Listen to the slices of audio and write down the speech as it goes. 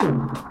You're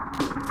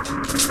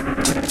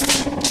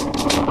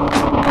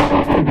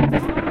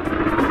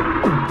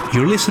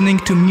listening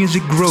to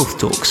Music Growth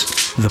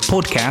Talks, the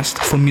podcast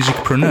for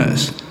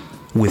musicpreneurs,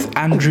 with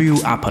Andrew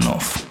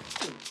Apanov.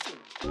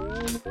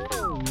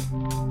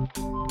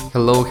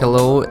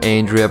 Hello,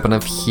 Andrew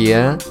Apanov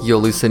here. You're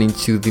listening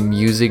to the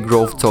Music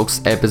Growth Talks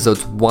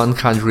episode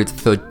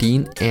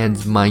 113,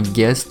 and my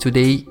guest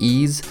today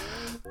is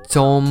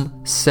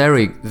Tom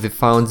Sarek, the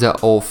founder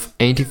of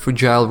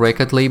Anti-Fragile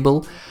record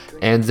label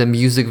and a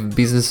music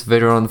business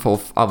veteran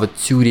for over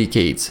 2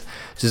 decades.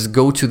 Just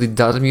go to the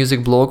Data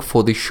Music blog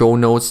for the show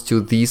notes to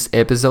this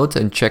episode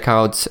and check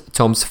out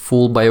Tom's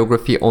full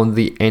biography on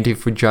the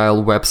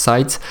Anti-Fragile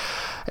website,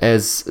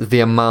 as the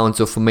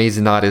amount of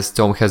amazing artists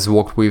Tom has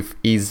worked with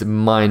is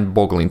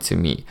mind-boggling to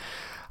me.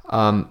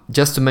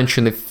 Just to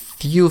mention a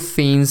few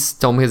things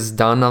Tom has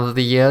done over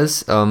the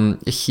years.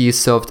 He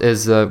served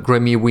as a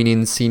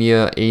Grammy-winning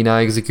senior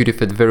A&R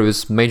executive at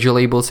various major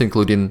labels,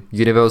 including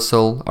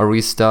Universal,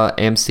 Arista,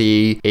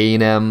 MCA,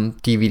 A&M,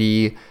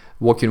 TVD,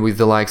 working with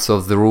the likes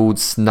of The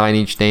Roots, Nine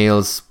Inch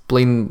Nails,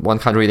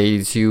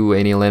 Blink-182,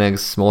 Annie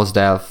Lennox, Mos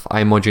Def,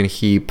 Imogen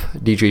Heap,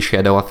 DJ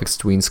Shadow, Aphex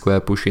Twin, Square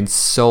Push, and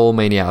so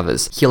many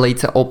others. He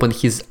later opened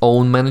his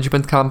own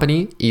management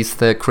company,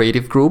 Ether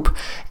Creative Group,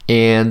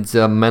 and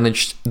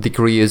managed the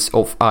careers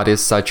of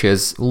artists such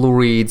as Lou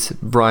Reed,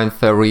 Brian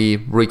Ferry,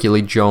 Ricky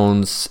Lee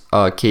Jones,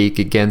 Cake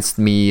Against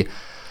Me,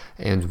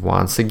 and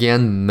once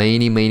again,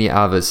 many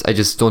others. I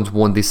just don't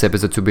want this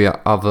episode to be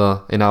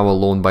over an hour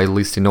long by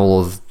listing all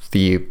of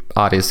the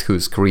artists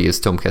whose careers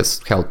Tom has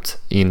helped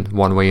in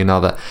one way or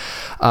another.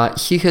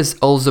 He has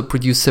also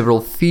produced several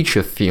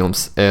feature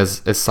films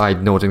as a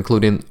side note,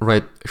 including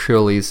Red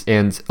Shirley's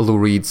and Lou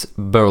Reed's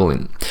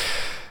Berlin.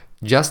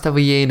 Just over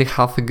a year and a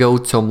half ago,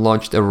 Tom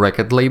launched a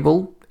record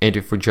label,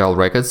 Anti-Fragile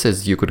Records,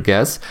 as you could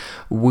guess,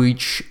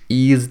 which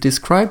is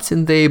described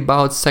in the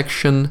About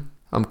section,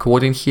 I'm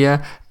quoting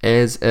here,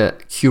 as a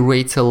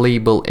curator,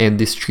 label and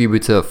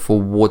distributor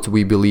for what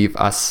we believe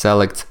are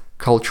select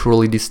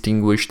culturally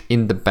distinguished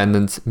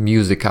independent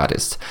music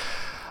artists.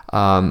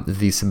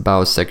 This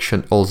About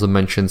section also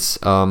mentions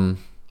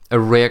a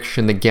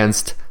reaction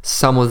against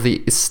some of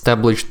the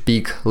established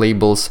big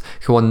labels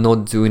who are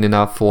not doing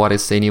enough for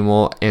artists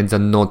anymore and are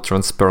not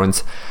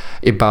transparent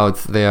about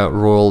their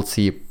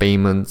royalty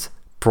payment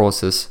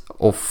process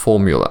or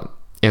formula.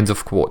 End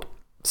of quote.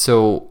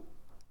 So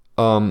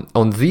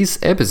on this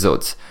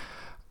episode,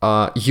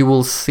 you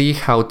will see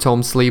how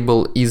Tom's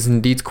label is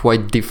indeed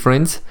quite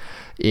different.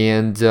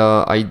 And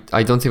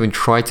I don't even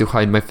try to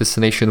hide my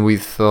fascination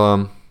with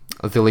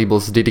the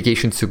label's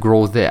dedication to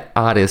grow their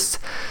artists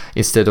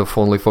instead of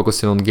only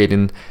focusing on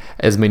getting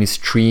as many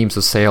streams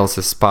or sales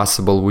as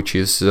possible, which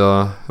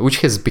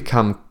has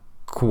become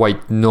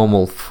quite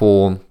normal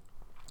for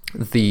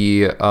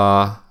the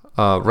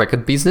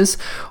record business,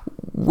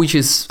 which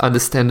is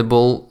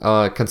understandable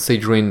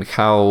considering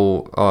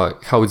how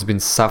it's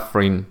been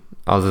suffering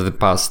over the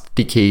past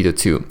decade or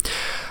two.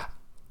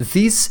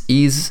 This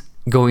is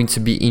going to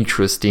be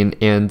interesting,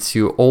 and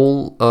to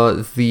all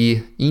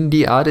the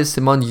indie artists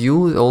among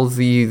you, all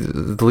the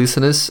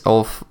listeners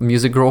of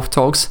Music Growth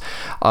Talks,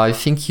 I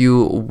think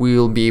you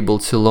will be able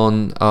to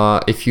learn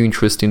a few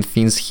interesting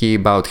things here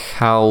about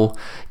how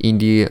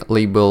indie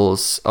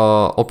labels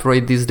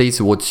operate these days,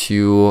 what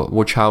to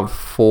watch out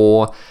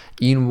for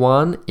in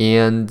one,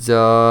 and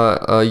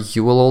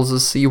you will also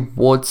see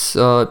what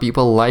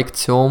people like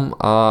Tom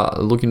are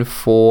looking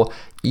for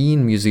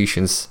in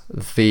musicians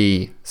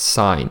they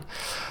sign.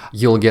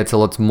 You'll get a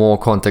lot more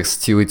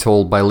context to it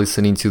all by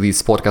listening to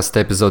this podcast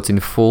episode in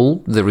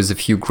full. There is a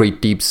few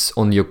great tips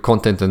on your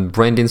content and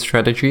branding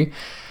strategy.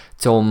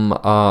 Tom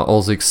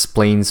also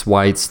explains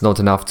why it's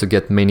not enough to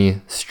get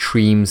many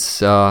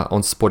streams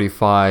on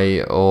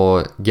Spotify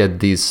or get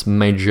these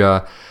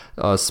major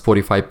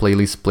Spotify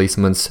playlist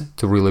placements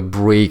to really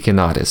break an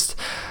artist.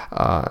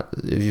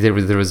 There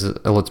is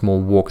a lot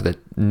more work that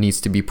needs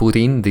to be put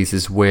in. This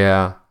is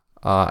where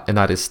an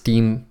artist's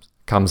team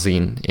comes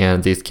in,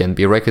 and it can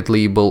be a record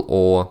label,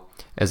 or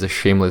as a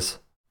shameless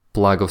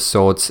plug of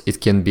sorts, it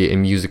can be a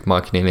music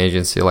marketing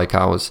agency like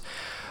ours.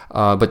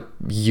 But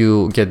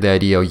you get the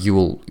idea. You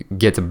will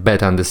get a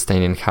better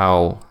understanding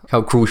how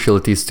crucial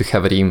it is to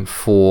have a team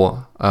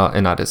for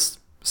an artist's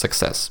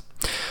success.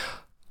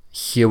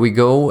 Here we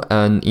go,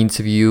 an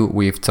interview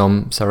with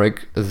Tom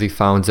Sarek, the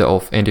founder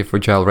of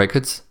Anti-Fragile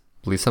Records.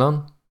 Listen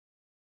on.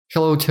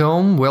 Hello,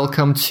 Tom.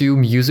 Welcome to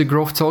Music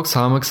Growth Talks.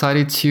 I'm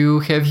excited to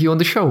have you on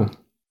the show.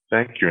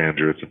 Thank you,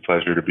 Andrew. It's a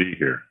pleasure to be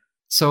here.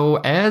 So,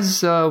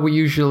 as we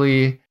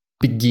usually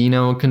begin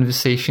our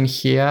conversation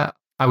here,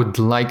 I would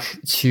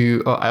like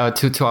to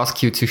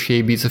ask you to share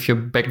a bit of your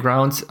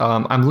background.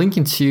 I'm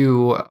linking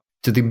to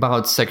the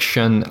About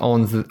section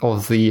of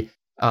the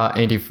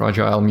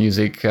Anti-Fragile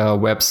Music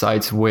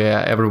website,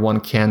 where everyone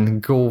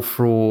can go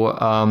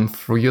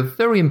through your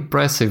very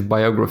impressive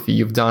biography.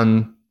 You've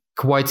done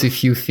quite a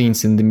few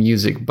things in the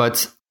music,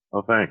 but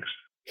oh, thanks.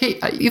 Hey,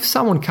 if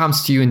someone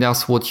comes to you and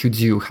asks what you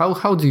do,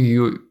 how do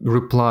you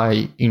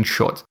reply in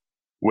short?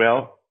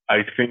 Well,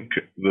 I think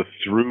the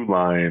through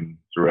line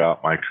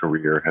throughout my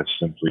career has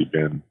simply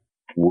been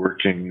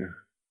working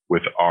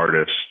with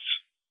artists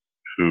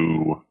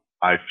who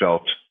I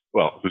felt,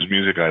 whose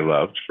music I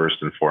loved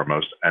first and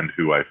foremost, and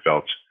who I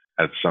felt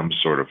had some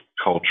sort of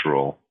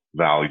cultural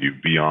value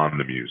beyond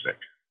the music.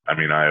 I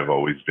mean, I have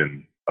always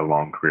been a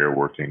long career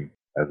working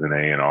as an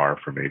A&R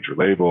for major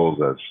labels,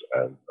 as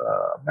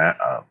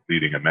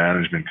leading a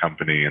management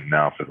company, and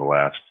now for the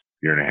last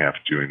year and a half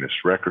doing this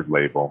record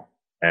label.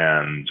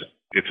 And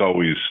it's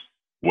always,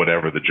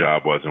 whatever the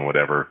job was in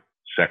whatever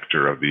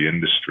sector of the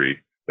industry,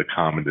 the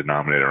common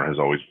denominator has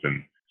always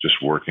been just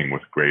working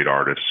with great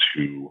artists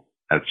who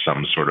had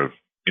some sort of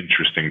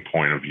interesting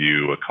point of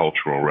view, a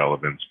cultural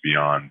relevance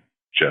beyond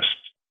just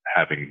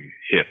having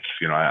hits.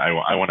 You know,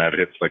 I want to have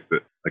hits like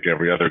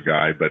every other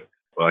guy, but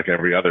like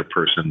every other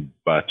person.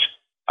 But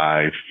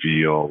I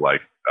feel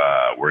like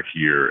we're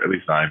here, at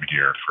least I'm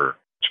here to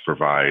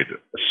provide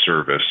a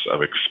service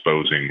of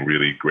exposing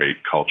really great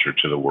culture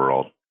to the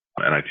world,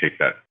 and I take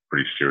that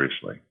pretty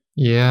seriously.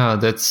 Yeah,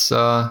 that's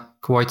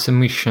quite a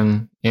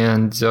mission.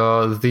 And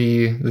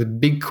the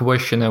big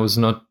question, I was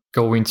not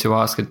going to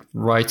ask it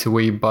right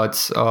away, but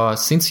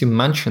since you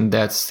mentioned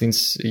that,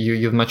 since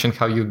you've mentioned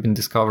how you've been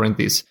discovering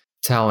these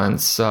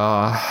talents,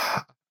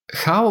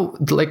 can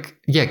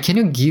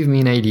you give me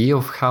an idea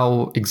of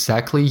how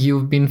exactly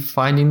you've been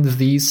finding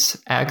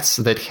these acts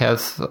that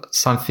have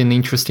something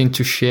interesting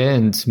to share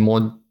and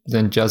more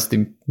than just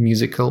the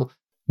musical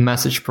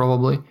message,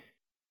 probably?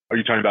 Are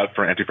you talking about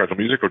for Anti-Fragile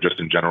Music or just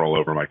in general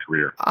over my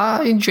career?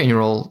 In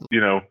general.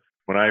 You know,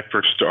 when I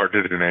first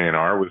started in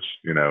A&R was,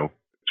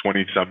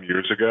 20-some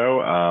years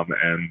ago,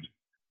 and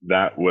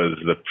that was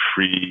the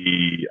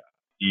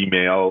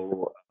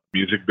pre-email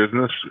music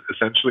business,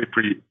 essentially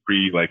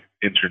pre like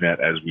internet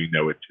as we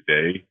know it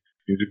today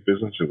music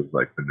business. It was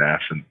like the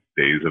nascent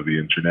days of the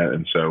internet,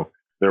 and so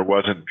there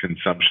wasn't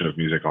consumption of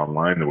music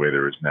online the way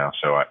there is now.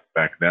 So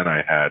back then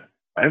I had,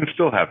 and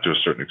still have to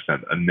a certain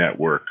extent, a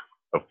network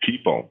of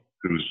people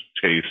whose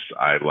tastes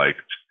I liked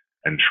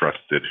and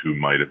trusted, who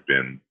might have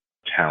been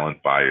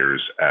talent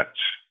buyers at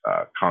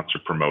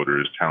concert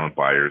promoters, talent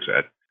buyers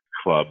at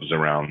clubs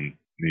around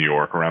New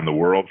York, around the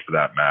world for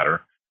that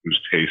matter, whose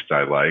taste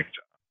I liked.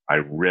 I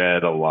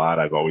read a lot.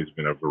 I've always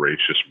been a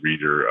voracious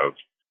reader of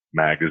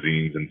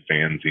magazines and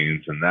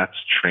fanzines, and that's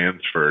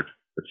transferred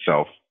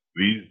itself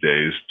these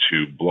days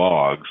to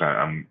blogs.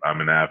 I'm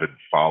an avid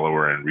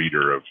follower and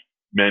reader of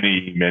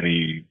many,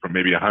 from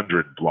maybe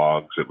 100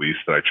 blogs at least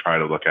that I try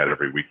to look at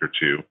every week or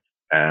two.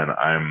 And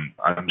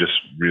I'm just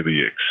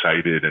really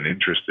excited and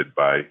interested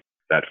by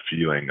that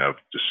feeling of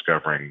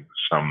discovering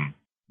some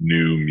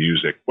new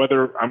music,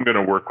 whether I'm going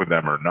to work with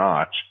them or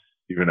not.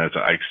 Even as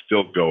I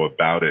still go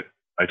about it,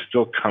 I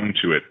still come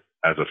to it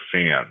as a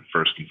fan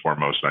first and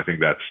foremost. And I think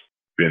that's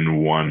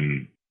been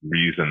one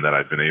reason that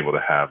I've been able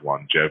to have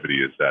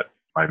longevity, is that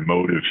my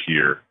motive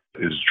here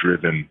is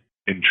driven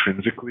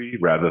intrinsically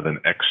rather than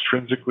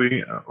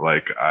extrinsically.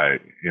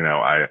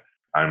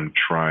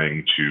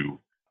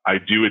 I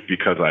do it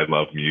because I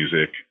love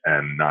music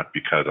and not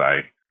because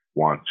I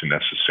want to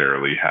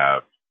necessarily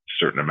have a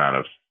certain amount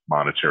of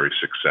monetary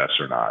success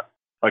or not.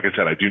 Like I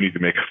said, I do need to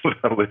make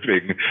a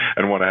living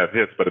and want to have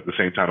hits, but at the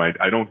same time,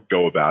 I don't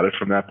go about it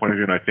from that point of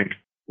view. And I think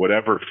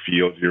whatever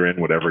field you're in,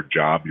 whatever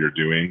job you're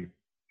doing,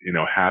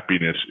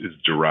 happiness is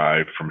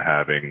derived from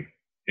having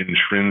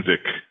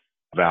intrinsic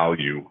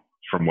value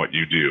from what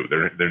you do.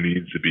 There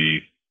needs to be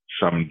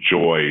some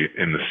joy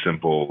in the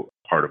simple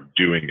part of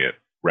doing it,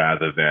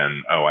 rather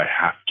than, I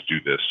have to do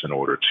this in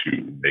order to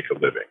make a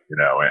living,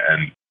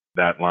 and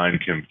that line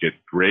can get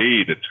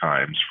grayed at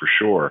times for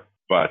sure,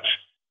 but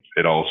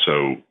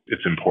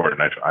it's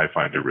important, I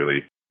find, to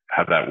really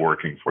have that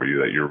working for you,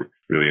 that you're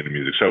really into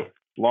music. So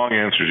long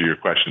answer to your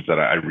questions, that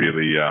I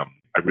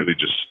really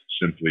just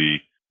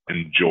simply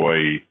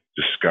enjoy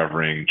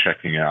discovering,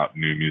 checking out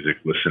new music,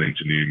 listening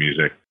to new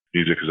music.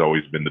 Music has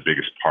always been the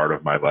biggest part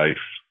of my life,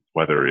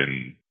 whether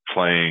in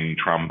playing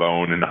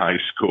trombone in high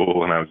school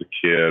when I was a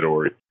kid,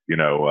 or,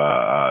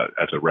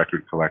 as a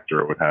record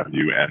collector or what have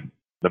you. And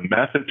the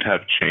methods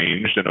have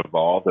changed and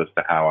evolved as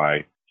to how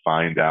I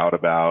find out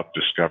about,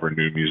 discover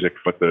new music,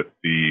 but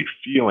the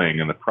feeling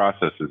and the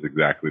process is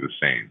exactly the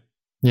same.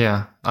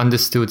 Yeah,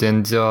 understood.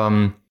 And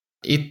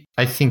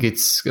I think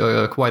it's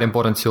quite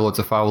important to a lot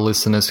of our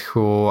listeners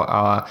who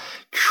are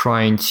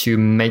trying to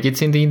make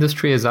it in the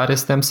industry as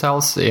artists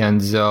themselves.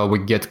 And we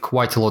get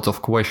quite a lot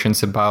of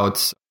questions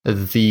about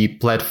the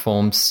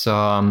platforms,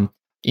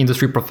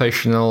 industry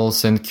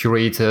professionals and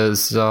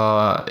curators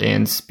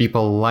and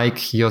people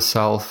like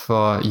yourself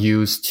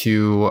use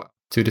to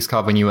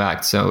discover new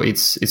acts. So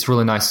it's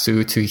really nice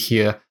to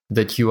hear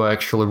that you are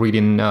actually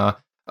reading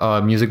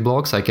music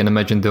blogs. I can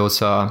imagine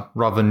those are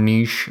rather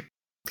niche.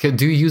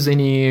 Do you use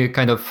any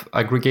kind of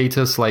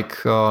aggregators like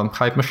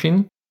Hype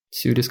Machine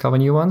to discover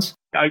new ones?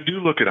 I do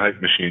look at Hype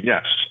Machine,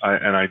 yes.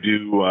 I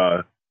do.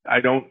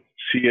 I don't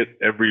see it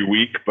every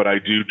week, but I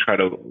do try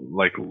to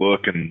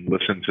look and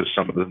listen to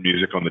some of the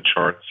music on the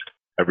charts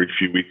every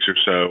few weeks or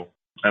so.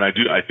 And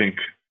I think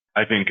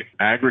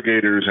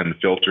aggregators and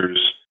filters,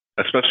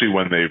 especially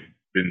when they've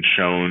been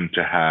shown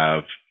to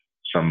have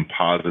some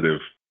positive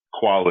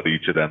quality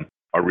to them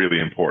are really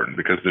important,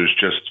 because there's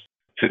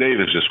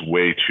just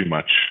way too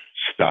much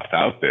stuff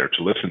out there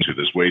to listen to.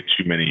 There's way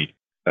too many.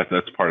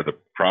 That's part of the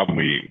problem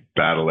we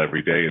battle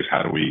every day, is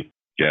how do we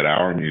get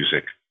our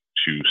music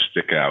to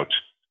stick out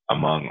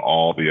among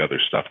all the other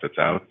stuff that's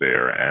out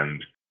there.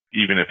 And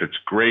even if it's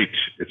great,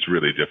 it's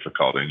really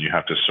difficult, and you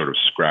have to sort of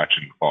scratch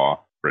and claw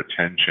for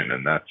attention.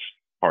 And that's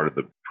part of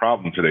the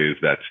problem today, is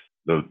that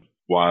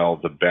while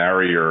the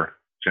barrier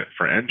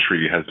for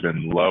entry has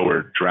been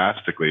lowered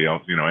drastically,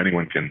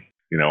 anyone can,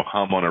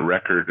 hum on a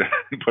record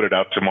and put it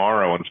out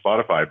tomorrow on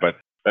Spotify, but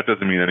that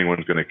doesn't mean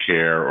anyone's going to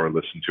care or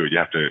listen to it. You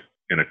have to,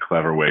 in a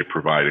clever way,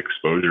 provide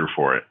exposure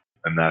for it.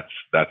 And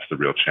that's the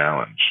real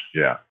challenge.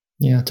 Yeah.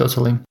 Yeah,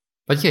 totally.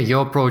 But yeah,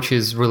 your approach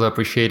is really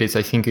appreciated.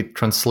 I think it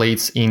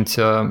translates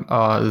into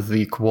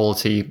the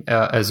quality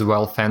as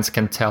well. Fans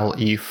can tell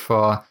if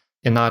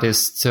an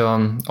artist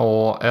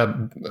or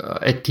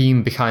a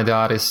team behind the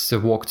artist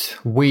worked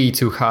way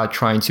too hard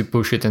trying to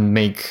push it and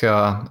make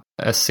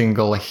a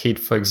single hit,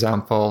 for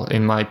example,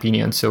 in my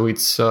opinion. So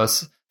it's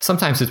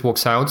sometimes it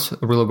works out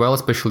really well,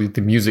 especially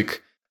the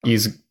music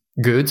is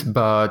good,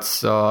 but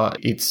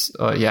it's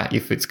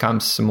if it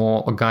comes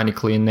more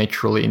organically and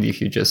naturally, and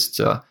if you just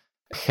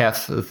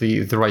have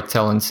the right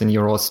talents in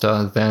your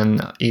roster, then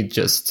it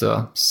just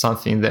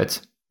something that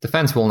the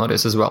fans will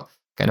notice as well.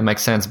 Kind of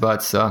makes sense,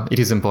 but it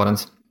is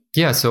important.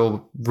 Yeah,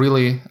 so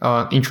really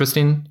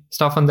interesting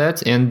stuff on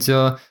that. And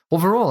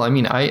overall, I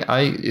mean,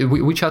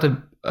 we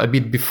chatted a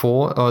bit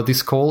before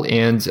this call,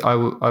 and I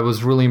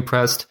was really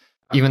impressed,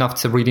 even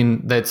after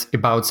reading that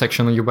about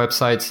section on your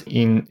website,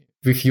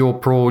 with your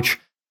approach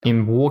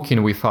in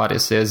working with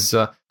artists. As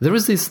there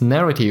is this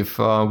narrative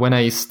when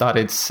I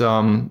started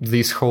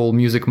this whole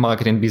music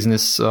marketing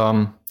business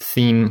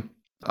theme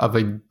of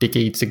a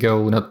decade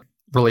ago, not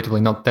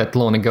that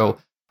long ago.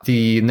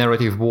 The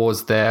narrative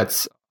was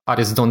that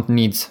artists don't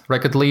need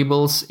record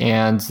labels,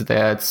 and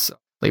that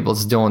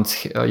labels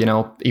don't,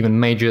 even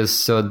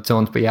majors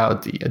don't pay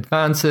out the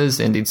advances,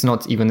 and it's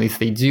not, even if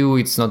they do,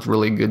 it's not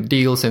really good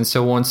deals and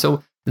so on.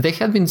 So there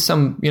had been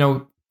some,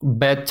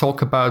 bad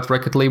talk about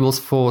record labels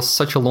for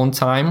such a long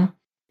time,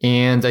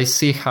 and I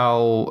see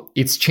how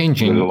it's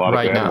changing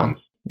right now. Ones.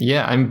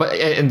 Yeah,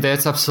 and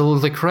that's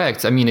absolutely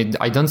correct. I mean,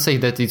 I don't say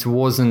that it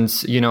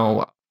wasn't,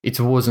 it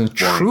wasn't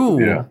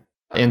true. Yeah.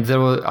 And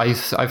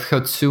I've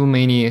heard too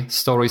many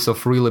stories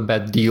of really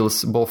bad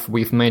deals, both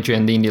with major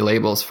and indie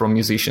labels from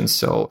musicians.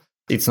 So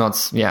it's not,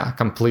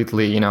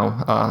 completely,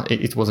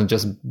 it wasn't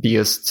just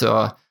biased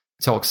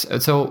talks.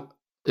 So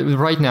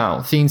right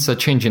now, things are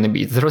changing a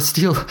bit. There are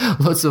still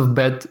lots of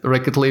bad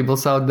record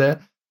labels out there,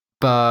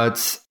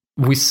 but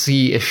we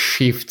see a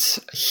shift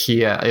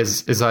here,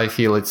 as I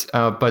feel it.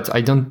 But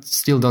I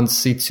still don't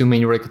see too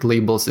many record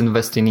labels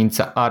investing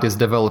into artist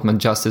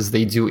development just as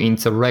they do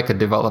into record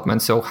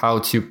development. So how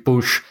to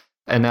push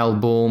an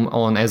album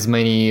on as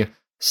many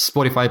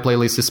Spotify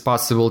playlists as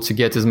possible to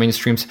get as many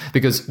streams,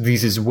 because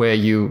this is where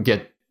you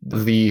get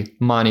the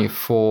money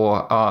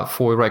for a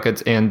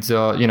record and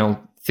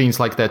things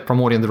like that,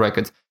 promoting the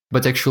record,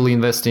 but actually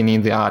investing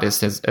in the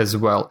artist as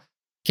well.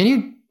 Can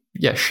you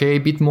share a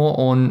bit more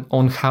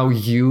on how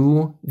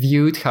you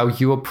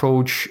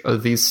approach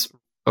this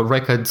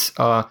record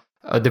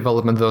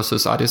development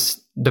versus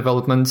artist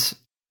development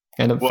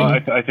kind of thing? Well,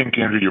 I think,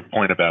 Andrew, your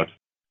point about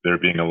there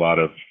being a lot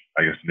of,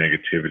 I guess,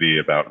 negativity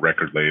about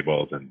record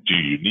labels and do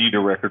you need a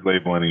record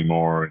label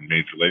anymore and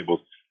major labels,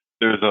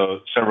 there's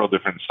several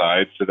different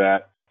sides to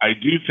that. I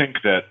do think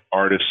that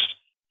artists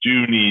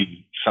do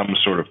need some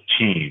sort of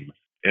team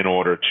in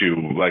order to,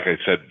 like I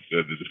said,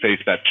 to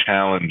face that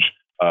challenge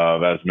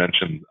of, as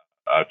mentioned,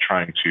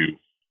 trying to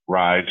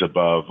rise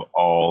above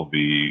all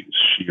the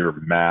sheer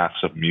mass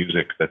of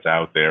music that's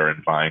out there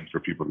and vying for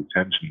people's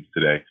attention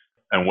today.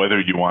 And whether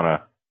you want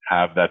to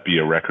have that be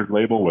a record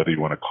label, whether you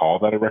want to call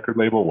that a record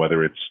label,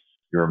 whether it's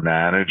your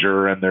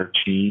manager and their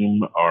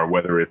team, or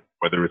whether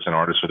it's an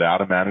artist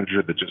without a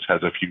manager that just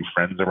has a few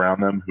friends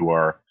around them who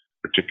are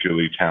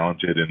particularly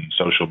talented in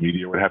social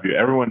media, what have you.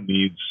 Everyone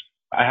needs.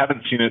 I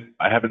haven't seen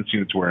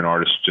it to where an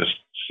artist just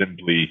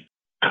simply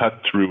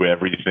cut through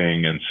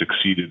everything and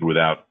succeeded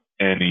without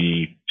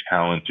any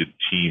talented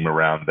team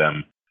around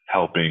them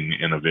helping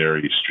in a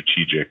very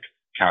strategic,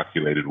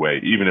 calculated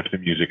way. Even if the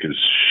music is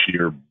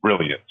sheer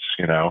brilliance,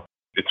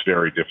 it's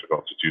very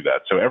difficult to do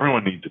that. So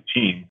everyone needs a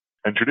team.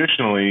 And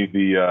traditionally,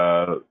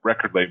 the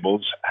record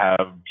labels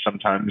have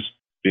sometimes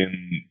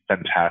been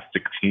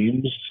fantastic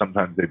teams.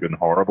 Sometimes they've been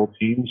horrible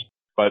teams.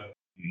 But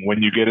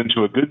when you get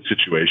into a good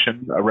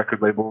situation, a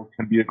record label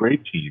can be a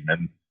great team.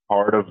 And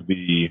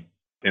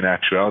in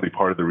actuality,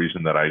 part of the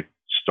reason that I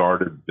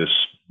started this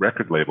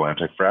record label,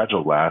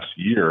 Anti-Fragile, last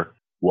year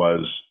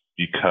was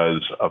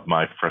because of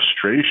my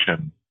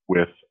frustration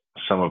with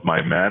some of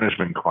my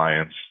management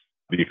clients,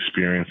 the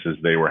experiences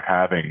they were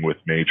having with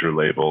major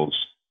labels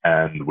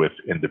and with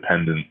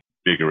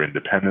bigger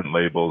independent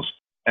labels.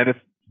 And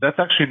that's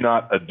actually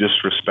not a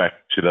disrespect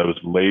to those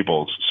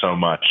labels so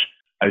much.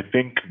 I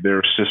think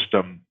their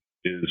system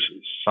is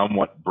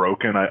somewhat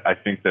broken. I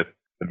think that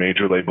the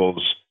major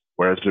labels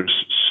Whereas there's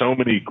so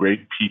many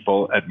great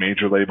people at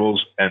major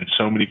labels and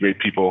so many great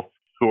people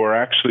who are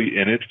actually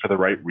in it for the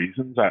right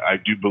reasons. I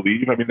do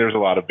believe, I mean, there's a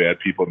lot of bad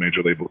people at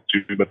major labels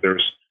too, but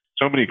there's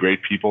so many great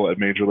people at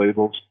major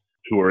labels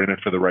who are in it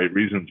for the right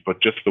reasons.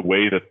 But just the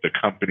way that the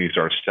companies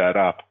are set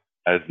up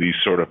as these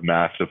sort of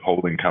massive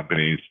holding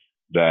companies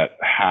that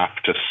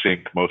have to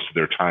sink most of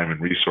their time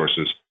and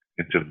resources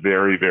into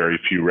very, very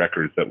few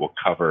records that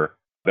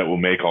will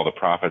make all the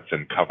profits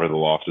and cover the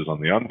losses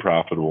on the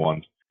unprofitable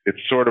ones. It's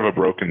sort of a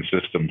broken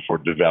system for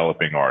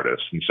developing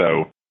artists. And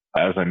so,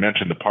 as I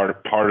mentioned, the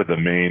part of the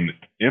main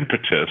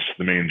impetus,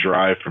 the main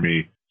drive for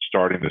me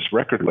starting this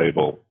record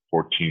label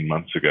 14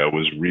 months ago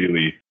was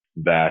really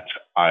that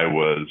I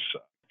was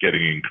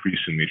getting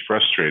increasingly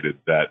frustrated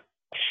that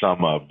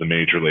some of the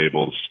major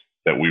labels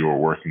that we were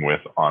working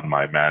with on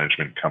my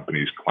management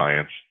company's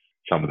clients,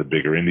 some of the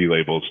bigger indie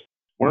labels,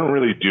 weren't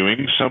really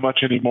doing so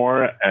much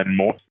anymore. And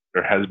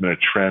there has been a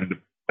trend,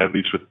 at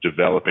least with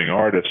developing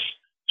artists,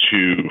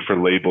 for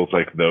labels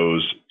like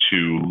those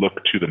to look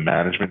to the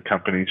management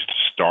companies to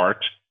start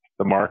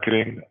the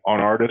marketing on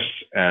artists.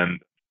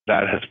 And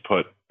that has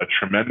put a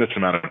tremendous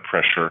amount of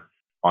pressure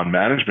on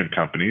management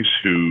companies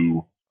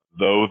who,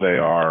 though they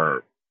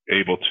are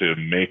able to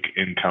make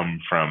income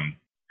from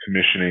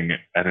commissioning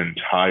an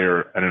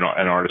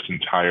artist's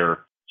entire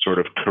sort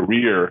of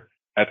career,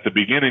 at the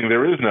beginning,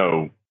 there is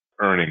no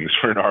earnings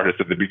for an artist.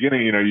 At the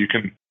beginning,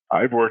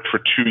 I've worked for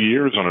 2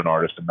 years on an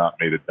artist and not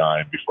made a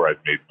dime before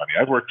I've made money.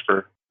 I've worked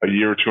for a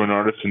year or two on an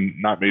artist and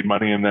not made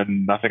money, and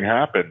then nothing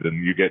happened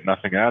and you get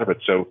nothing out of it.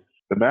 So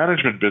the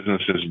management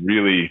business is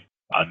really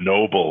a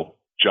noble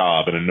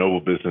job and a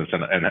noble business,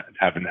 and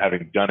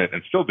having done it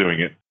and still doing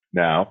it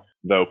now,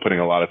 though putting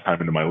a lot of time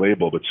into my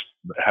label, but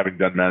having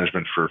done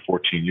management for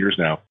 14 years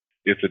now,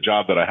 it's a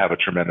job that I have a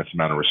tremendous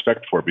amount of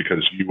respect for,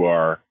 because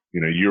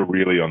you're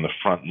really on the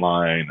front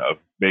line of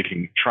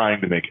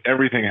trying to make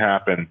everything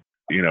happen,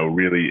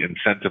 really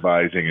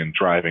incentivizing and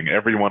driving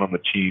everyone on the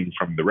team,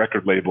 from the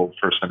record label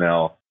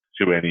personnel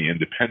to any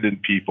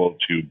independent people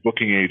to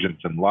booking agents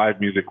and live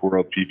music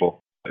world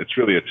people. It's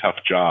really a tough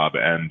job,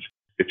 and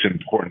it's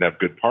important to have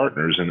good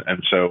partners.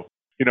 And so,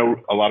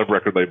 a lot of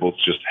record labels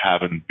just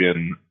haven't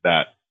been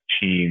that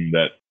team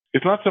that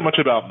it's not so much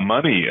about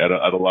money at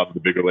a lot of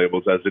the bigger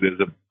labels as it is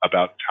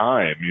about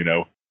time.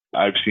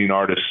 I've seen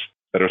artists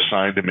that are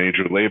signed to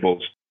major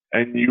labels,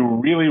 and you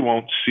really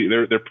won't see,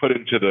 they're put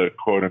into the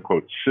quote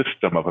unquote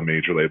system of a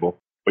major label,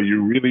 but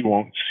you really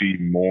won't see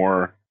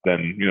more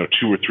than,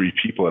 2 or 3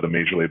 people at a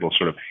major label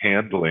sort of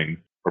handling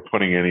or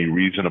putting any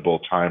reasonable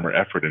time or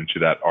effort into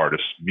that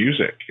artist's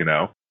music,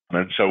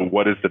 And so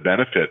what is the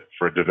benefit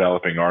for a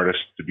developing artist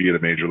to be at a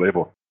major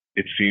label?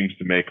 It seems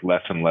to make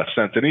less and less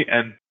sense.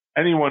 And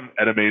anyone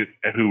at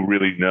who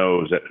really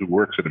knows who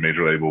works at a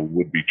major label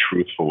would be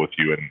truthful with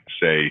you and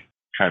say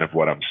kind of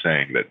what I'm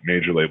saying, that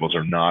major labels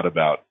are not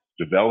about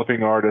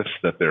developing artists,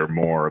 that they're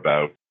more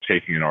about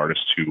taking an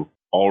artist who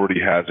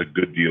already has a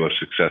good deal of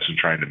success and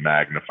trying to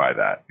magnify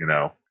that,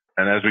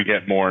 And as we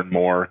get more and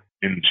more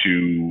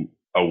into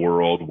a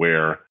world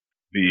where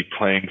the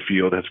playing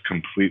field has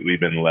completely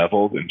been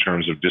leveled in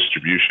terms of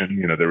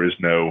distribution, there is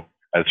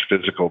as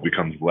physical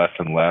becomes less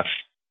and less,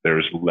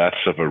 there's less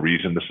of a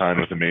reason to sign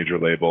with a major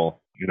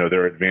label.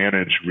 Their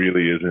advantage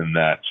really is in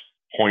that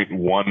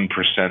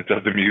 0.1%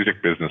 of the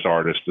music business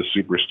artists, the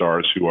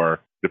superstars who are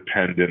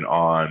dependent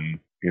on,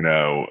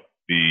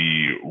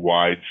 the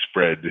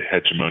widespread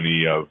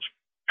hegemony of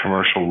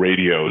commercial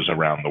radios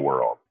around the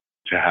world,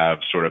 to have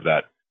sort of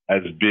that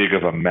as big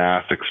of a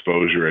mass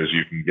exposure as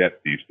you can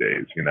get these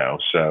days,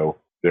 so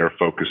they're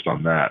focused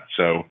on that.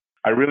 So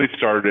I really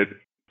started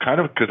kind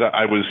of because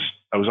I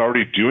was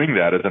already doing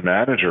that as a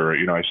manager.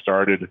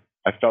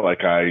 I felt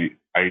like I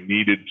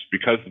needed,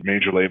 because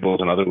major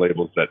labels and other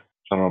labels that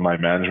some of my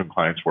management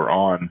clients were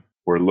on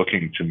were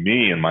looking to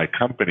me and my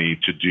company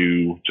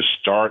to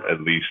start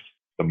at least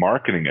the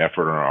marketing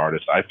effort on an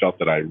artist. I felt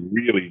that I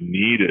really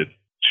needed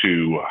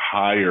to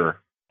hire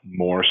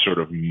more sort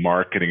of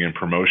marketing and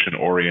promotion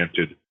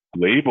oriented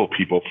label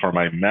people for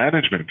my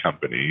management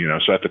company.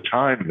 So at the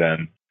time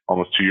then,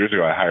 almost 2 years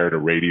ago, I hired a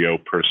radio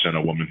person,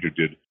 a woman who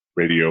did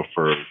radio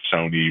for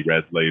Sony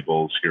Red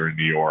Labels here in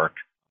New York.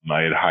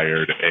 I had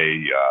hired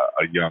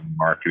a young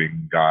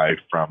marketing guy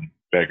from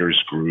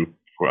Beggars Group,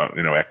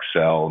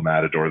 Excel,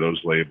 Matador,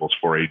 those labels,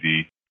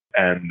 4AD.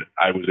 And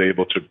I was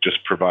able to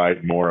just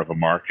provide more of a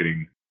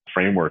marketing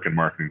framework and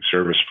marketing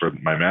service for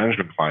my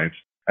management clients.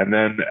 And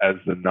then as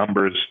the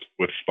numbers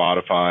with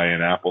Spotify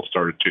and Apple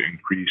started to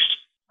increase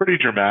pretty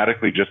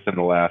dramatically just in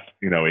the last,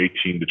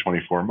 18 to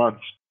 24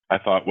 months, I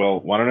thought, well,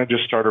 why don't I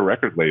just start a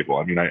record label?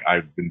 I mean,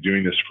 I've been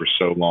doing this for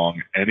so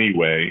long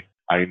anyway.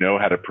 I know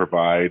how to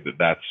provide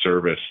that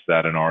service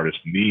that an artist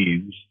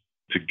needs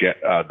to get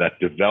that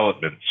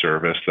development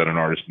service that an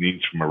artist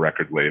needs from a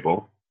record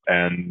label.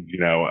 And,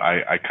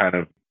 I kind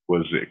of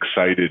was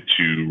excited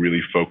to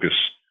really focus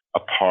a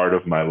part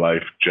of my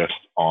life just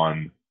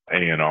on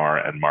A&R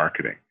and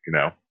marketing,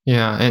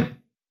 Yeah, and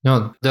no,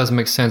 it does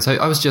make sense.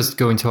 I was just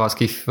going to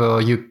ask if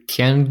you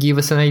can give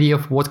us an idea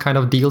of what kind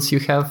of deals you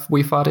have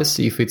with artists,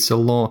 if it's a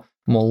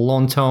more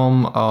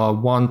long-term,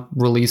 one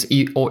release,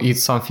 or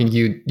it's something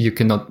you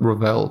cannot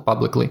reveal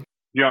publicly?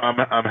 Yeah,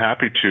 I'm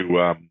happy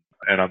to,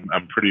 and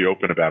I'm pretty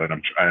open about it.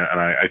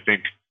 I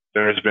think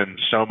there has been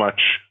so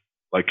much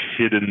like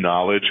hidden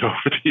knowledge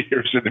over the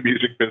years in the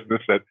music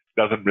business that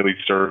doesn't really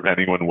serve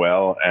anyone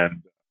well.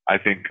 And I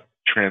think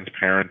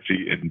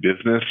transparency in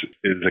business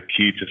is a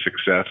key to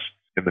success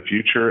in the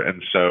future.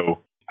 And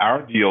so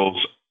our deals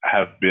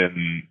have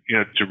been,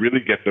 to really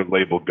get the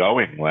label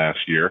going last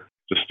year,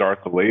 to start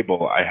the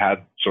label, I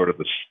had sort of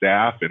the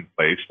staff in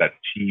place, that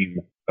team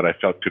that I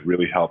felt could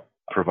really help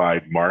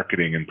provide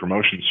marketing and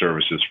promotion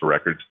services for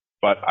records.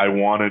 But I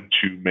wanted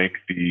to make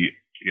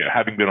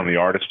having been on the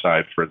artist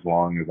side for as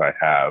long as I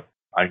have,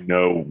 I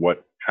know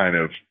what kind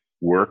of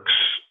works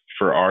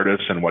for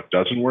artists and what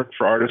doesn't work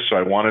for artists. So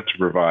I wanted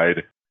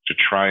to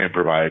try and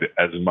provide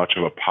as much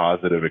of a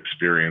positive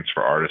experience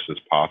for artists as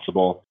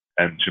possible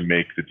and to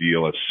make the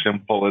deal as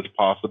simple as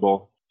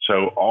possible.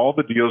 So all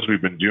the deals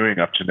we've been doing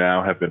up to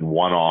now have been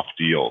one-off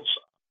deals.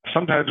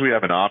 Sometimes we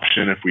have an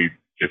option if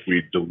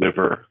we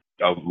deliver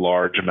a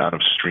large amount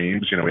of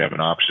streams, we have an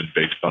option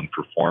based on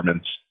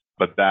performance,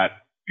 but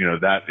that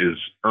is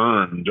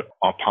earned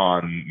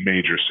upon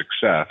major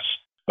success.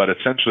 But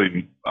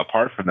essentially,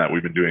 apart from that,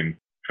 we've been doing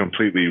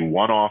completely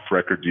one-off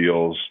record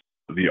deals.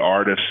 The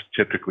artists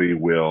typically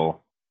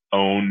will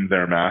own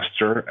their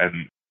master,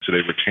 and so they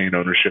retain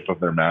ownership of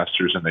their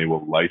masters, and they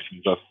will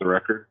license us the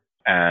record.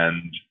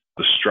 And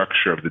the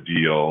structure of the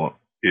deal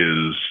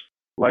is,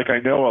 like I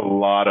know a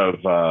lot of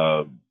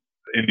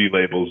indie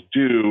labels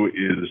do,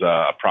 is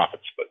a profit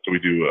split. So we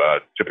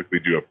typically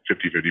do a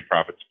 50-50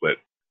 profit split.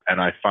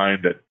 And I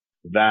find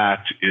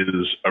that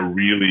is a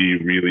really,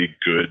 really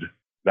good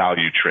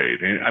value trade.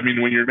 I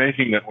mean, when you're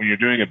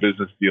doing a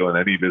business deal in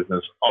any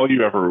business, all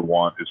you ever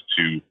want is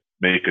to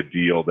make a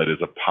deal that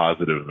is a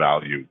positive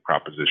value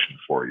proposition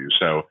for you.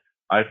 So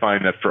I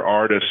find that for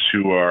artists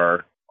who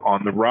are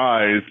on the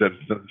rise, that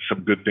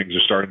some good things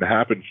are starting to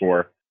happen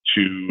for,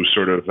 to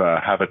sort of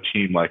have a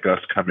team like us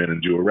come in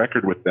and do a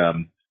record with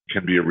them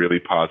can be a really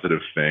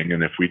positive thing.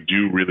 And if we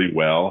do really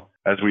well,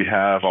 as we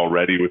have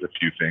already with a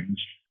few things,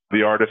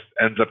 the artist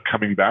ends up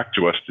coming back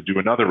to us to do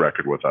another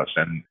record with us.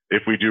 And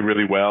if we do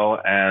really well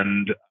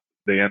and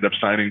they end up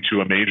signing to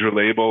a major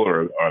label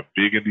or a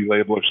big indie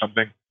label or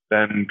something,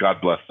 then God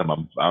bless them.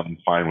 I'm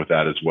fine with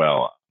that as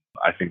well.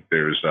 I think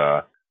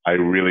I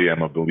really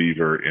am a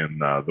believer in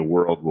the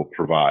world will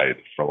provide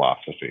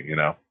philosophy,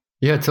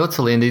 Yeah,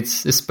 totally. And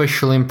it's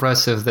especially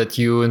impressive that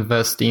you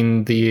invest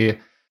in the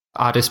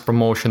artist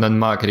promotion and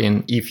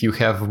marketing if you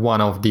have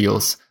one-off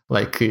deals.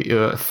 Like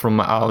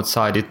from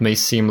outside, it may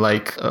seem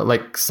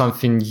like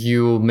something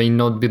you may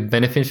not be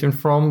benefiting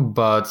from,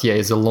 but yeah,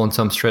 as a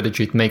long-term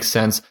strategy, it makes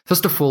sense.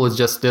 First of all, it's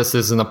just this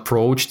is an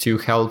approach to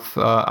help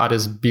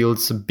artists build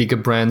bigger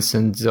brands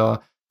and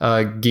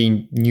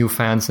gain new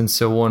fans and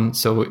so on.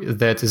 So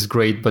that is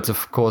great, but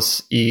of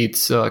course, it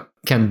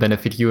can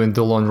benefit you in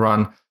the long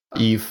run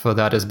if that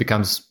artist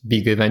becomes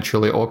big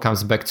eventually or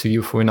comes back to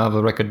you for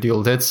another record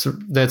deal. That's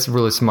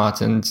really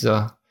smart and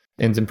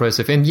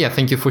impressive. And yeah,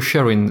 thank you for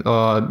sharing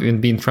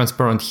and being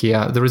transparent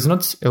here. There is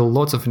not a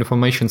lot of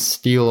information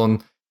still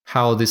on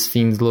how these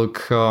things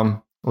look,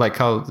 like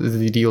how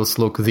the deals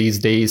look these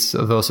days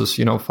versus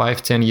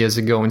 5-10 years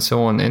ago and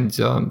so on.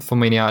 And for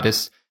many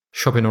artists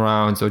shopping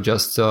around or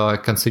just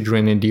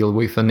considering a deal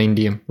with an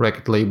indie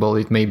record label,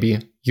 it may be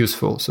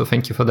useful. So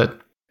thank you for that.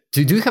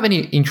 Do you have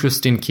any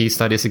interesting case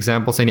studies,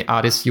 examples, any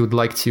artists you would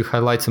like to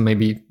highlight and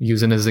maybe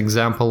using as an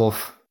example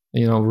of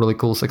really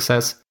cool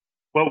success?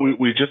 Well,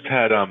 we just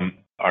had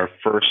our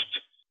first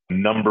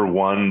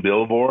 #1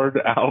 Billboard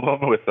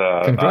album with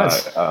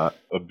a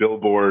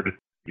Billboard,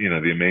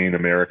 the main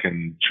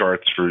American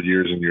charts for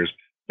years and years.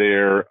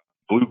 Their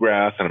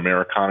bluegrass and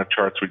Americana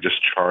charts, we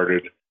just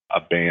charted a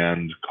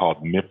band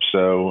called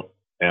Mipso,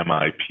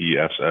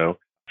 Mipso,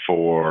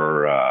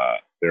 for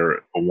they're a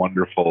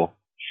wonderful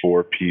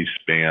 4-piece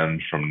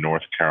band from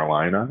North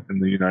Carolina in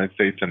the United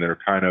States, and they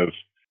kind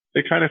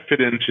of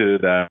fit into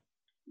that.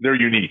 They're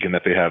unique in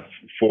that they have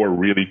 4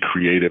 really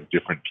creative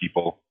different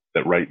people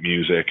that write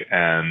music,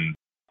 and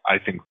I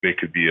think they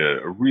could be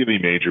a really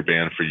major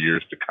band for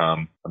years to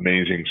come.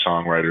 Amazing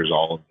songwriters,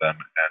 all of them,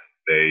 and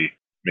they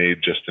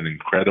made just an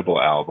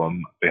incredible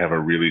album. They have a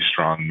really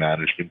strong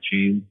management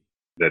team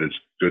that is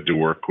good to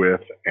work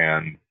with,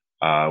 and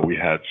we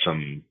had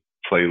some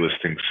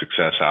playlisting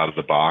success out of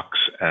the box,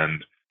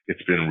 and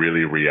it's been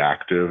really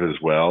reactive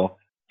as well.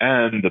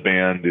 And the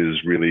band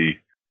is really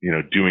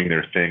doing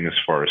their thing as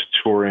far as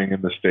touring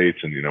in the States,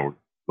 and, we're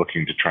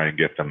looking to try and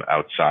get them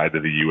outside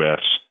of the U.S.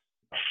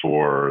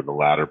 for the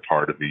latter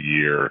part of the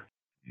year.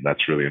 And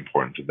that's really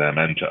important to them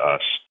and to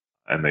us.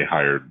 And they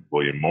hired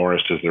William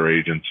Morris as their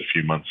agents a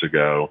few months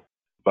ago.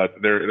 But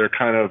they're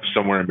kind of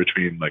somewhere in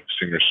between, like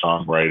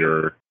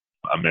singer-songwriter,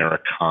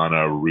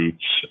 Americana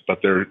roots. But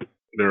they're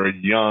a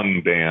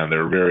young band.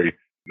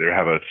 They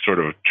have a sort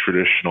of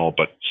traditional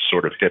but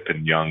sort of hip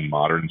and young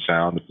modern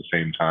sound at the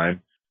same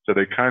time. So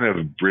they kind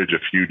of bridge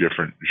a few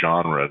different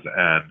genres,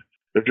 and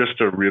they're just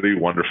a really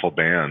wonderful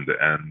band.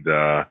 And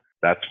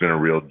that's been a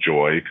real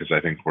joy because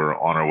I think we're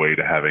on our way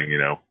to having,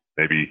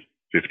 maybe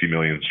 50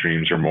 million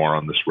streams or more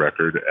on this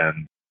record,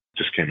 and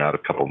just came out a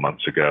couple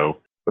months ago.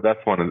 But that's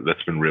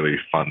that's been really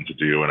fun to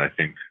do, and I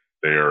think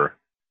they're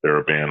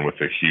a band with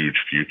a huge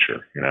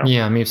future.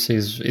 Yeah, Muse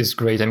is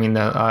great. I mean,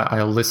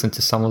 I listened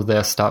to some of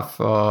their stuff,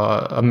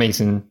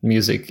 amazing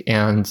music,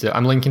 and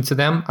I'm linking to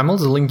them. I'm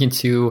also linking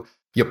to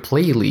your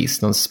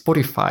playlist on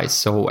Spotify,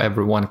 so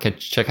everyone can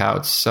check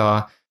out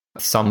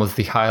some of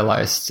the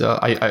highlights.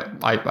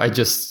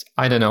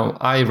 I don't know.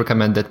 I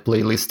recommend that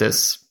playlist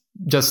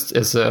just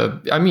as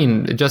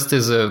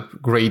a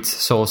great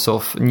source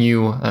of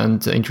new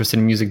and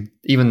interesting music,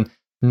 even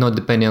not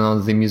depending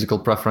on the musical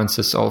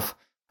preferences of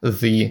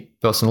the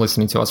person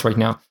listening to us right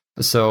now.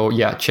 So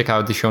yeah, check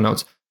out the show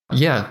notes.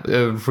 Yeah,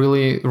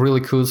 really,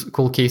 really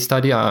cool case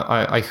study.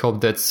 I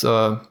hope that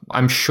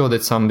I'm sure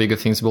that some bigger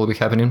things will be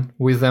happening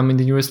with them in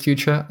the nearest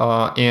future.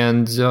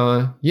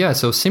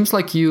 So seems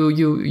like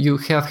you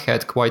have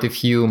had quite a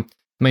few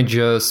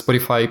major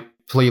Spotify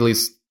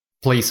playlist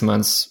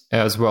placements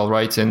as well,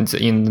 right? And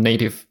in the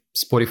native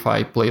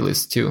Spotify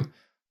playlist too.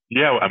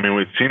 Yeah, I mean,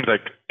 it seems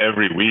like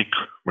every week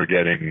we're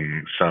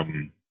getting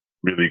some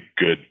really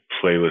good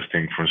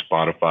playlisting from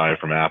Spotify,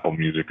 from Apple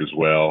Music as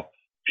well.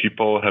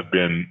 People have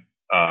been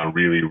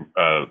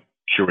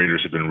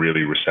curators have been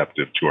really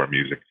receptive to our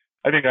music.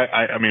 I think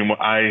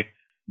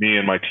me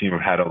and my team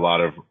have had a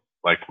lot of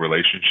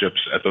relationships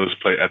at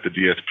the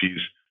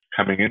DSPs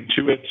coming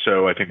into it.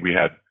 So I think we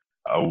had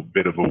a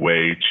bit of a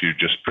way to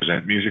just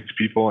present music to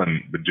people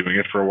and been doing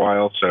it for a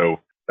while. So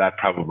that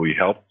probably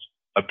helped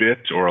a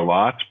bit or a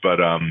lot, but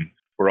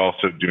we're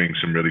also doing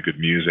some really good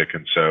music.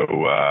 And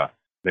so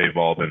they've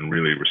all been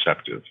really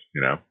receptive,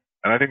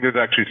 and I think there's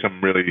actually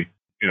some really,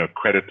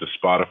 credit to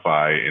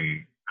Spotify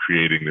in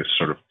creating this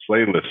sort of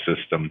playlist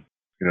system.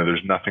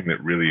 There's nothing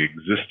that really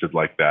existed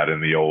like that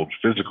in the old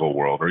physical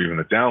world or even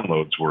the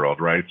downloads world,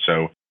 right?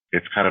 So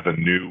it's kind of a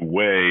new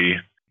way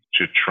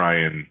to try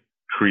and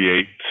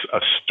create a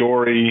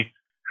story,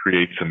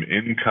 create some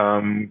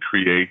income,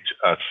 create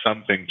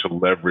something to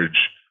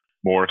leverage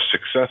more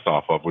success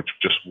off of, which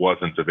just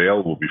wasn't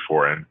available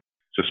before. And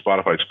to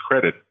Spotify's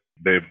credit,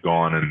 they've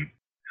gone and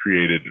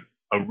created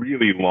a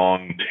really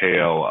long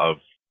tail of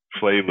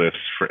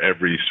playlists for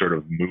every sort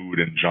of mood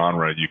and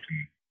genre you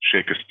can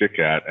shake a stick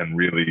at, and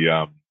really,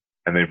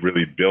 and they've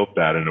really built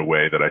that in a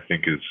way that I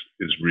think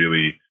is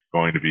really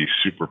going to be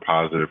super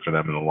positive for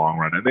them in the long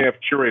run. And they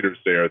have curators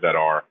there that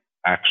are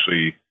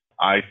actually,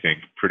 I think,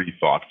 pretty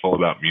thoughtful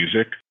about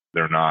music.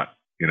 They're not,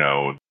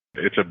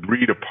 it's a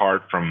breed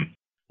apart from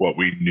what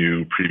we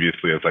knew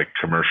previously as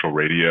commercial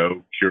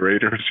radio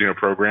curators,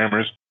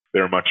 programmers.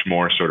 They're much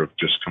more sort of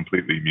just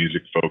completely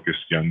music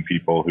focused young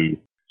people who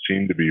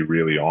seem to be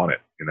really on it,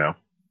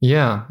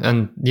 Yeah,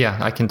 and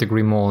I can't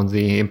agree more on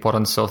the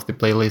importance of the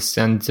playlist,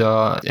 and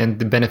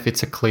the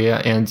benefits are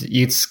clear, and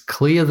it's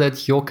clear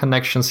that your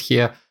connections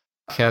here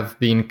have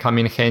been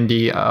coming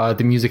handy.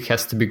 The music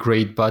has to be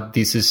great, but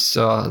this is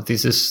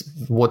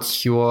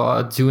what you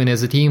are doing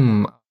as a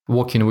team,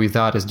 working with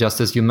artists,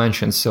 just as you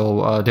mentioned.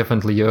 So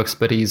definitely your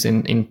expertise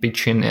in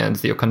pitching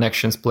and your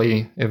connections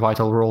play a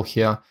vital role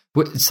here.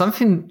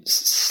 Something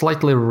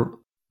slightly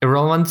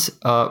irrelevant,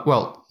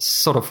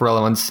 sort of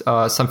relevant,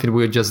 something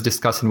we were just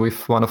discussing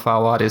with one of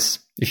our artists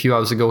a few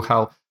hours ago,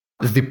 how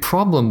the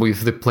problem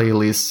with the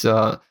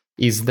playlist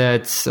is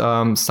that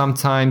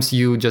sometimes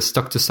you just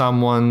talk to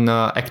someone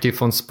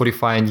active on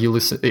Spotify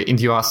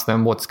and you ask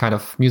them what kind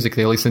of music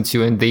they listen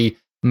to, and they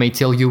may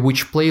tell you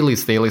which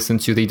playlist they listen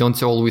to. They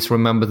don't always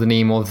remember the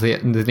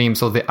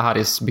names of the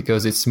artists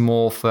because it's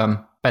more of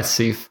a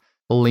passive,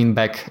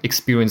 lean-back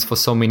experience for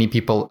so many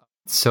people.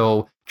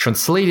 So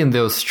translating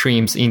those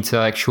streams into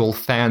actual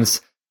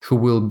fans who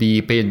will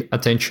be paying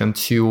attention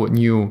to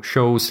new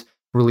shows,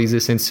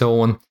 releases, and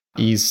so on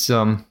is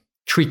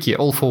tricky.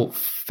 Also,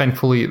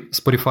 thankfully,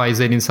 Spotify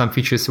is adding some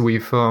features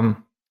with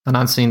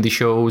announcing the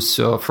shows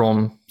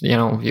from,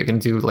 you can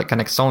do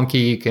connect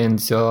Songkick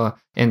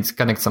and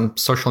connect some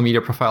social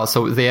media profiles.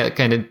 So they're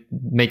kind of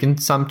making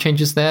some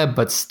changes there,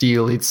 but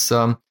still it's,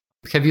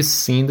 have you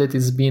seen that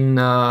it's been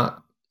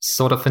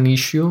sort of an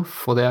issue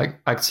for the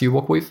acts you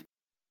work with?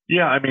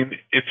 Yeah, I mean,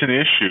 it's an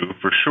issue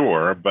for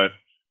sure, but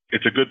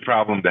it's a good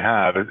problem to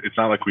have. It's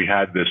not like we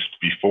had this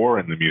before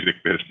in the music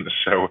business.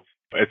 So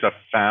it's a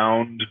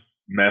found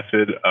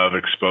method of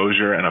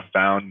exposure and a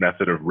found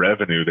method of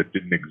revenue that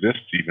didn't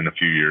exist even a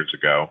few years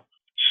ago.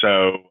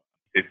 So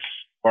it's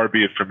far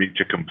be it for me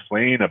to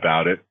complain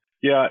about it.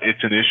 Yeah,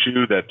 it's an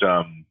issue that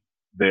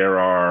there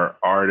are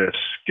artists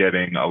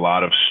getting a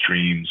lot of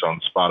streams on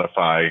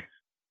Spotify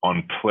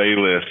on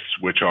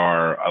playlists, which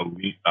are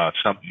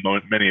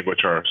many of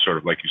which are sort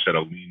of, like you said,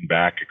 a lean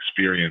back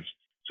experience.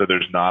 So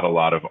there's not a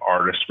lot of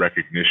artist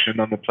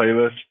recognition on the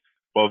playlist.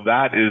 Well,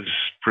 that is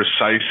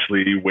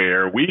precisely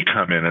where we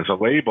come in as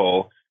a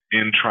label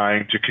in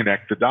trying to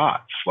connect the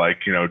dots,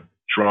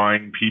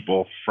 drawing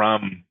people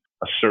from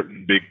a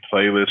certain big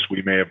playlist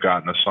we may have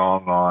gotten a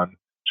song on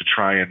to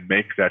try and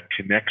make that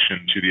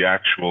connection to the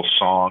actual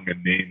song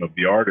and name of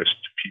the artist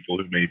to people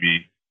who may be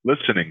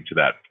listening to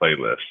that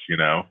playlist,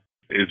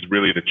 is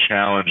really the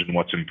challenge and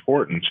what's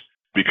important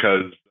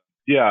because,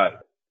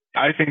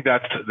 I think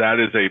that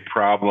is a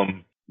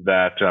problem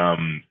that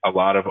a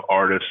lot of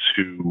artists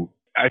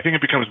I think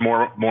it becomes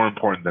more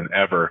important than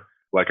ever,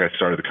 like I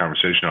started the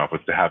conversation off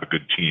with, to have a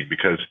good team.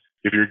 Because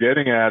if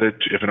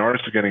an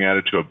artist is getting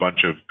added to a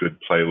bunch of good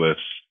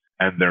playlists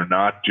and they're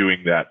not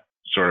doing that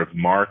sort of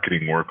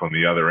marketing work on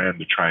the other end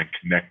to try and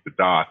connect the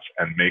dots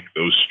and make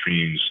those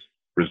streams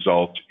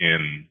result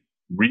in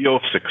real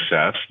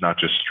success, not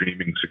just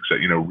streaming success,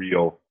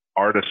 real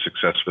artist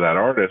success for that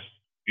artist,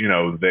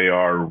 they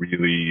are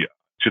really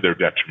to their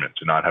detriment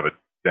to not have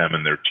them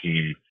and their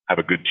team have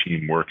a good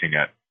team working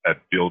at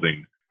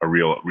building a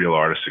real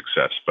artist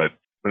success. But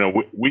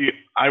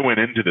I went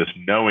into this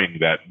knowing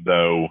that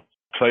though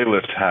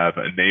playlists have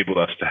enabled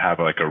us to have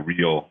like a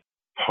real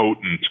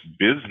potent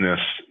business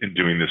in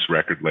doing this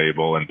record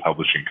label and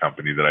publishing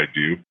company that I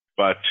do,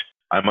 but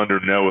I'm under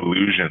no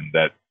illusion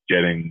that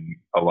getting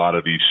a lot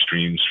of these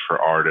streams for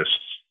artists,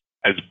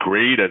 as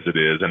great as it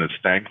is and as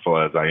thankful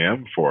as I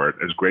am for it,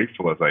 as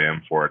grateful as I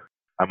am for it,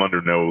 I'm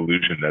under no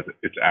illusion that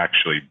it's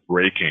actually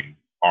breaking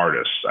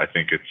artists. I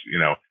think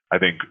I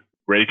think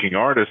breaking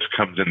artists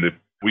comes into,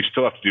 we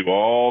still have to do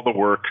all the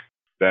work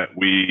that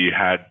we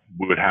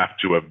would have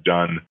to have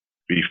done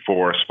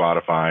before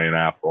Spotify and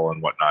Apple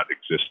and whatnot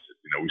existed.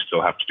 We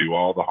still have to do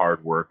all the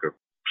hard work of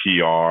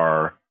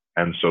PR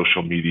and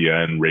social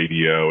media and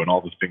radio and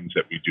all the things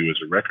that we do as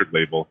a record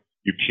label.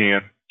 You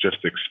can't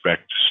just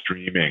expect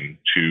streaming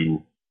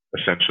to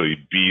essentially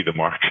be the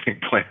marketing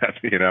plan.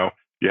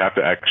 You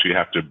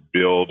have to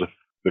build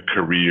the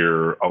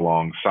career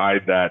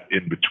alongside that,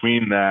 in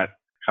between that,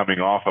 coming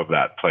off of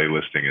that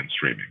playlisting and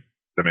streaming.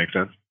 Does that make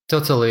sense?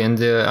 Totally,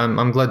 and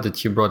I'm glad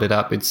that you brought it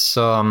up.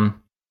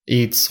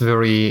 It's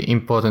very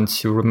important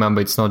to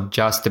remember it's not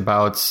just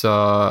about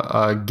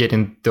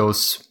getting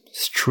those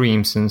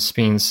streams and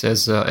spins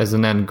as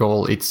an end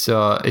goal.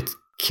 It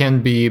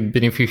can be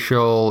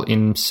beneficial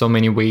in so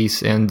many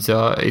ways, and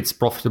it's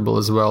profitable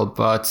as well.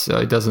 But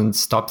it doesn't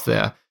stop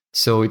there.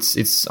 So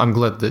I'm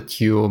glad that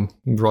you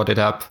brought it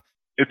up.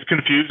 It's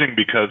confusing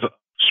because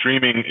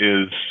streaming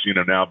is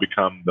now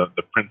become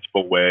the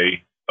principal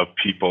way of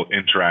people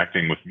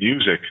interacting with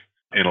music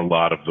in a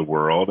lot of the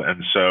world,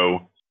 and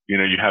so.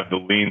 You have the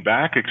lean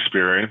back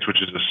experience,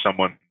 which is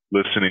someone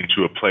listening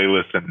to a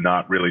playlist and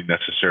not really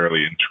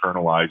necessarily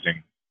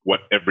internalizing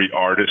what every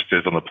artist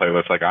is on the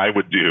playlist like I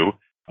would do,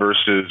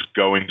 versus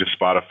going to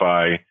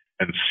Spotify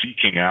and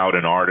seeking out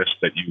an artist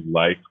that you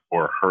like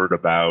or heard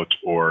about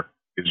or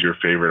is your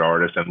favorite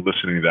artist and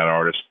listening to that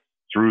artist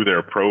through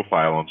their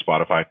profile on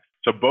Spotify.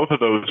 So both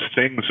of those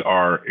things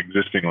are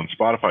existing on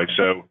Spotify.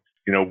 So,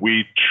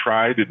 we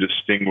try to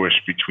distinguish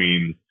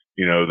between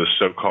the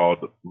so-called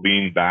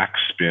lean back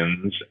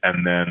spins,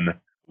 and then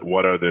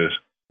what are the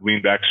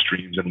lean back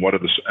streams, and what are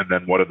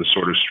the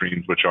sort of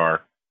streams which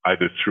are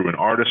either through an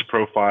artist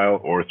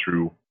profile or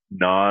through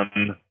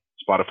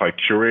non-Spotify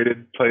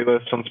curated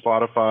playlists on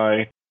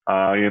Spotify,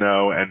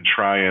 and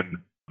try and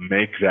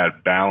make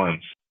that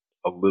balance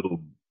a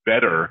little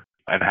better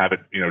and have it,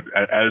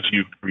 as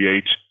you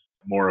create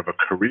more of a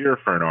career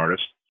for an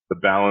artist, the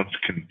balance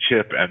can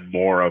tip and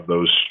more of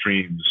those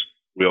streams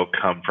will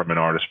come from an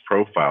artist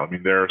profile. I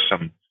mean, there are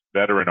some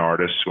veteran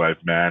artists who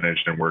I've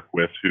managed and worked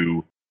with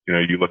who,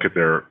 you look at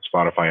their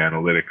Spotify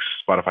analytics,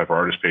 Spotify for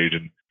Artist page,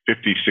 and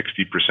 50,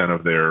 60%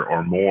 of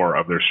or more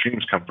of their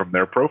streams come from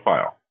their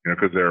profile,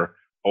 because they're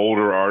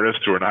older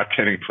artists who are not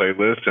getting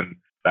playlists. And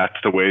that's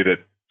the way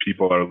that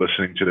people are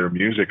listening to their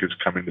music, is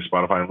coming to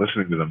Spotify and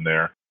listening to them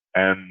there.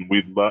 And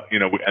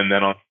and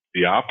then on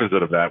the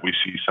opposite of that, we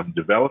see some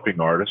developing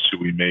artists who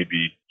we may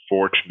be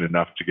fortunate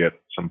enough to get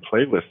some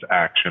playlist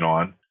action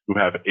on, who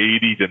have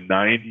 80 to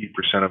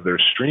 90% of their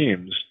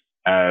streams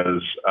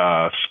as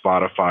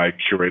Spotify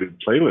curated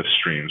playlist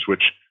streams,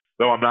 which,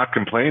 though I'm not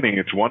complaining,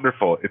 it's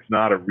wonderful. It's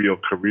not a real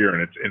career,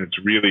 and it's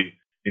really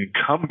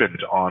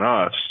incumbent on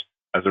us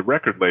as a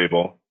record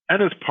label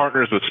and as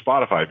partners with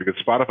Spotify, because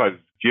Spotify has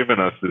given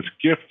us this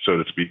gift, so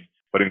to speak,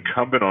 but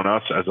incumbent on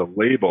us as a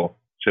label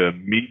to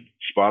meet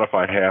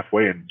Spotify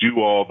halfway and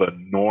do all the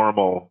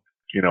normal,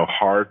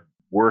 hard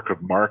work of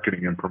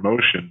marketing and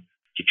promotion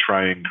to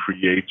try and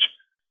create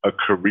a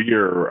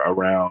career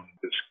around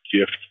this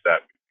gift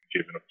that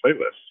we've given a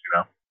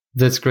playlist,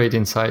 That's great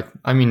insight.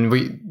 I mean,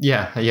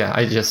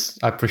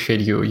 I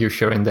appreciate you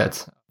sharing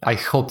that. I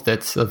hope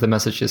that the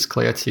message is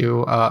clear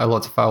to a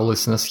lot of our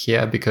listeners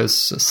here, because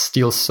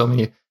still so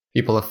many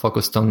people are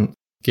focused on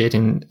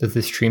getting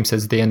the streams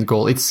as the end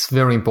goal. It's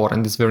very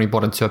important. It's very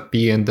important to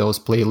appear in those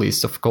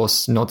playlists. Of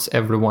course, not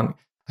everyone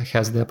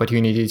has the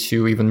opportunity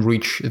to even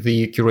reach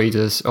the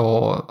curators,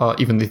 or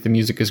even if the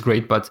music is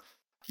great. But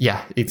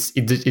yeah, it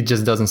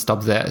just doesn't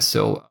stop there.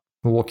 So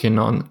working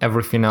on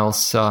everything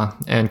else,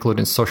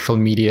 including social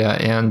media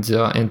and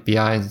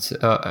NPI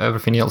and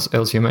everything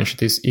else you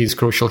mentioned is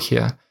crucial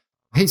here.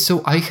 Hey,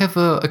 so I have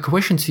a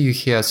question to you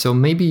here. So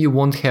maybe you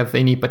won't have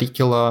any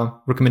particular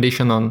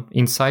recommendation on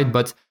Insight,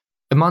 but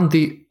among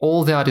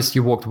all the artists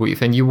you worked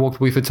with, and you worked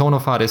with a ton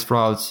of artists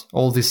throughout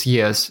all these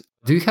years,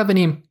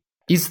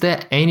 is there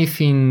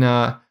anything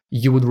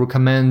you would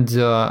recommend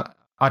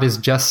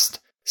artists just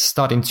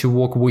starting to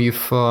work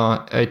with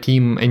a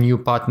team, a new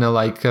partner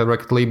like a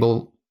record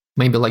label,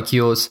 maybe like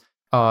yours,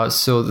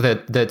 so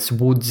that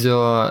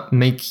would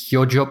make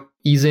your job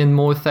easier and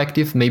more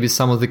effective? Maybe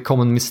some of the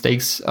common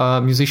mistakes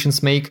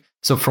musicians make.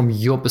 So from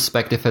your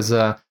perspective as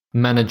a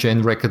manager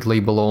and record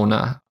label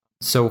owner,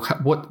 so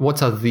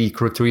what are the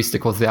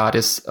characteristics of the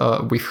artists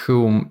with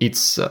whom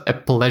it's a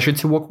pleasure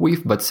to work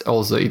with, but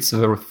also it's a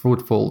very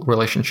fruitful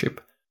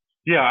relationship?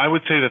 Yeah, I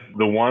would say that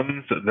the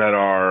ones that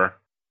are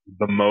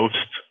the most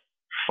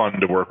fun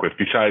to work with,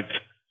 besides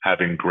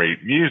having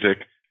great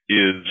music,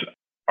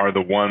 are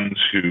the ones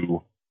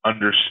who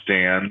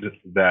understand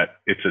that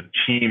it's a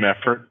team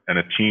effort and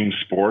a team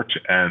sport,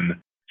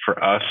 and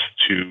for us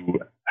to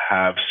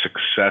have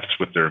success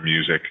with their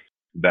music,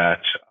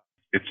 that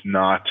it's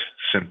not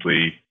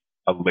simply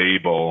a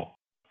label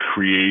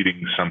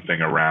creating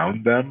something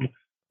around them,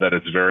 that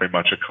it's very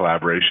much a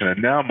collaboration.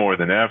 And now more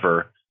than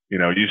ever,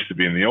 it used to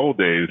be in the old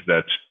days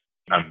that,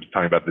 I'm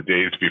talking about the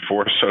days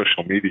before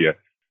social media,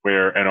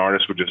 where an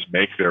artist would just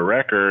make their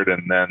record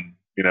and then,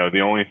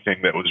 the only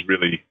thing that was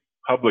really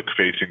public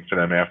facing for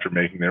them after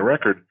making their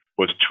record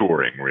was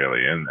touring,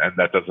 really. And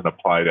that doesn't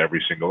apply to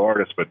every single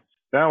artist. But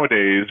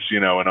nowadays,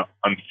 and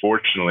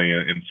unfortunately,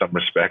 in some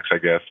respects, I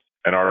guess,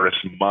 an artist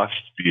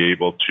must be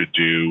able to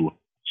do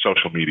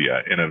social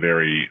media in a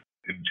very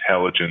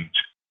intelligent,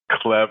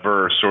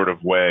 clever sort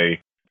of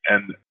way.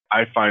 And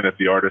I find that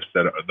the artists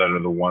that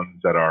are the ones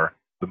that are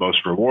the most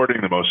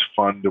rewarding, the most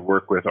fun to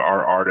work with,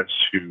 are artists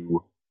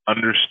who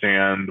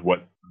understand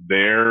what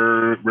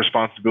their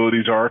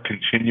responsibilities are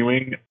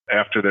continuing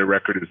after their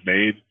record is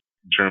made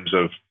in terms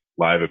of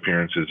live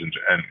appearances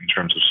and in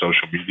terms of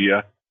social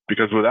media.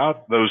 Because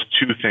without those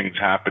two things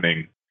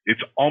happening,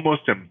 it's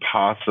almost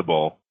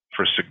impossible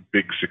for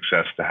big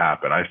success to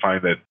happen. I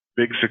find that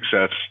big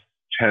success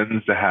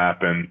tends to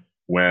happen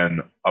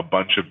when a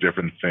bunch of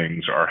different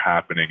things are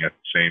happening at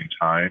the same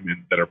time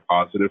and that are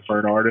positive for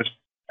an artist.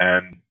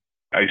 And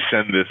I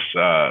send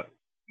this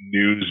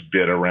news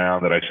bit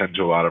around that I send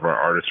to a lot of our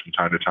artists from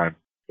time to time.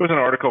 It was an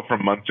article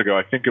from months ago.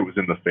 I think it was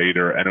in the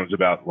Fader, and it was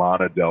about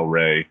Lana Del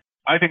Rey.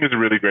 I think is a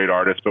really great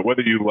artist, but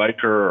whether you like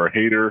her or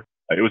hate her,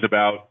 it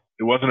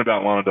wasn't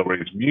about Lana Del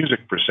Rey's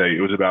music per se.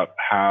 It was about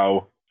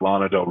how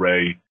Lana Del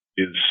Rey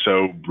is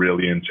so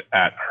brilliant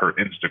at her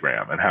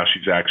Instagram and how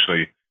she's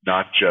actually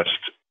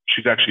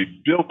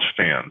built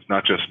fans,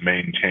 not just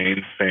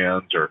maintained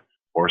fans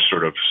or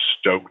sort of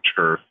stoked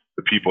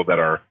the people that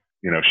are,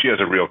 she has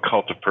a real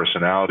cult of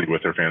personality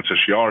with her fans. So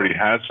she already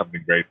has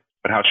something great,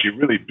 but how she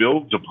really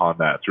builds upon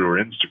that through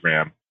her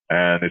Instagram.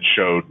 And it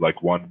showed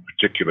like one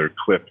particular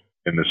clip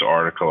in this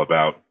article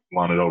about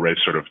Lana Del Rey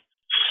sort of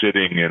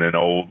sitting in an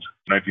old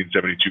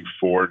 1972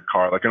 Ford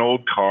car, like an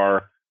old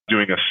car,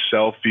 doing a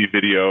selfie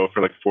video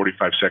for like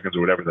 45 seconds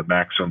or whatever the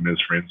maximum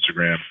is for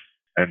Instagram.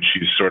 And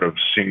she's sort of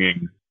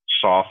singing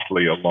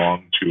softly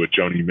along to a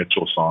Joni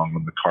Mitchell song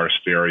on the car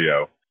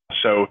stereo.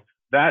 So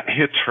that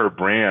hits her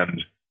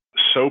brand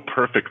so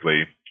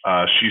perfectly.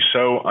 She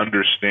so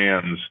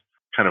understands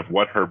kind of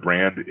what her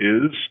brand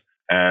is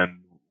and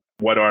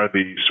what are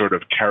the sort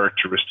of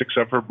characteristics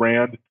of her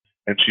brand.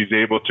 And she's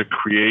able to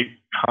create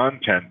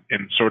content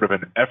in sort of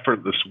an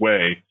effortless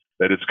way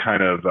that is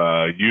kind of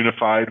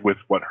unified with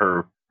what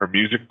her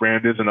music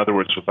brand is. In other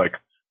words, with like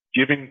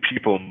giving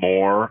people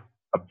more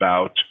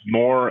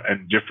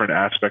and different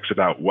aspects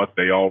about what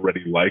they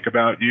already like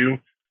about you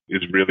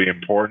is really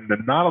important.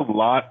 And not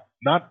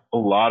a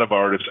lot of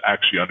artists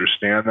actually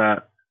understand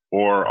that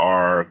or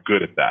are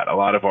good at that. A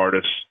lot of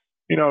artists,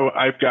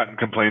 I've gotten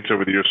complaints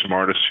over the years from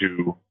artists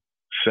who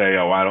say,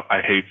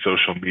 I hate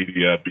social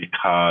media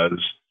because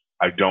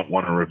I don't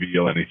want to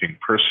reveal anything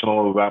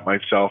personal about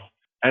myself.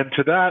 And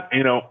to that,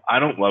 I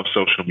don't love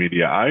social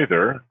media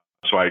either.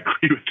 So I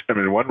agree with them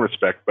in one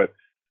respect, but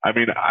I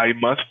mean,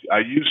 I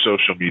use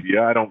social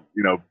media. I don't,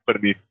 put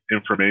any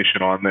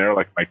information on there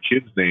like my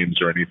kids'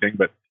 names or anything,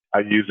 but I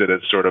use it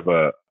as sort of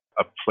a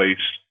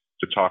place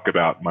to talk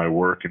about my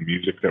work and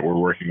music that we're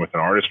working with, an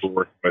artist we're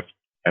working with,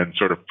 and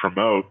sort of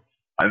promote.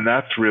 And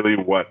that's really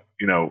what,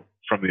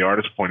 from the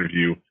artist's point of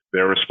view,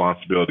 their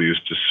responsibility is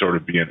to sort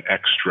of be an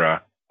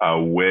extra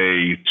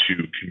way to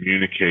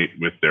communicate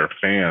with their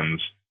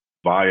fans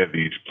via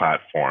these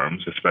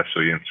platforms,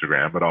 especially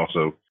Instagram, but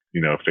also,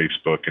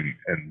 Facebook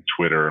and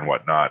Twitter and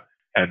whatnot.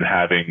 And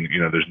having,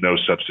 there's no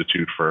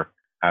substitute for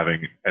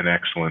having an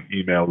excellent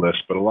email list.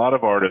 But a lot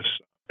of artists,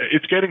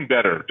 it's getting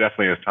better,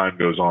 definitely as time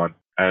goes on.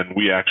 And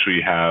we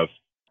actually have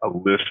a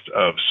list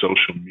of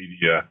social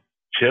media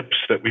tips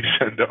that we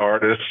send to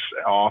artists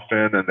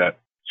often, and that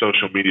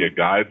social media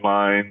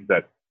guideline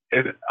that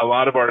a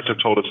lot of artists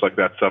have told us like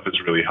that stuff is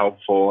really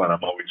helpful. And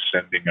I'm always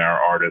sending our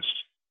artists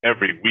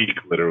every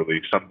week, literally,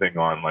 something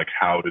on like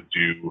how to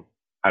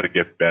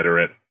get better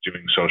at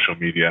doing social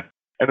media.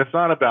 And it's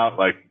not about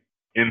like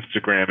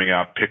Instagramming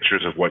out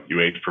pictures of what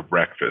you ate for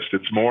breakfast.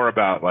 It's more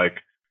about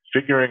like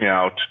figuring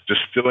out,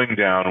 distilling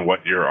down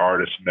what your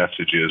artist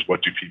message is,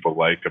 what do people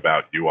like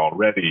about you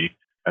already,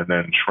 and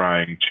then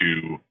trying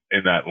to,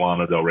 in that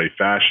Lana Del Rey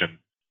fashion,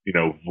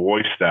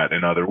 voice that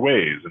in other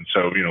ways. And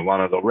so,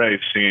 Lana Del Rey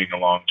singing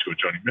along to a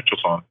Joni Mitchell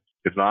song,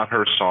 it's not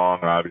her song,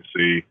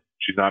 obviously.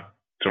 She's not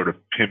sort of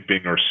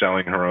pimping or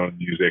selling her own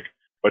music,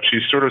 but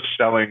she's sort of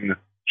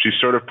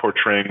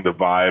portraying the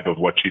vibe of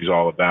what she's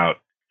all about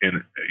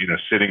in,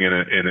 sitting in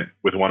it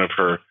with one of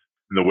her,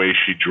 the way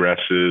she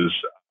dresses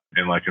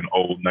in like an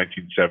old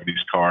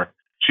 1970s car.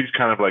 She's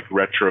kind of like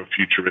retro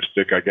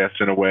futuristic, I guess,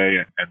 in a way,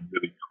 and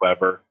really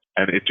clever.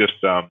 And it just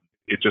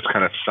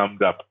kind of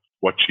summed up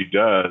what she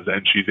does,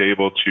 and she's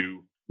able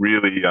to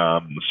really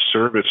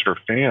service her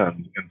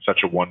fans in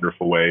such a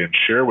wonderful way and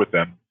share with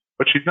them.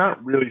 But she's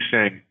not really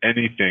saying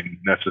anything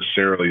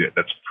necessarily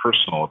that's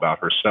personal about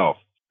herself.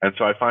 And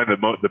so I find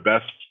that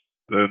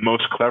the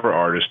most clever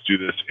artists do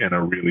this in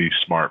a really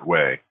smart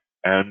way.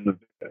 And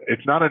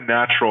it's not a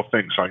natural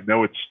thing. So I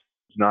know it's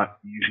not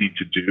easy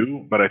to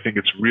do, but I think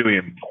it's really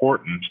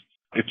important.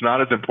 It's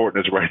not as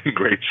important as writing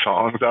great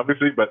songs,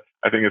 obviously, but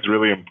I think it's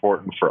really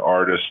important for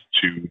artists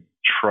to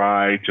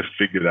try to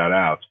figure that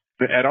out.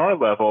 At our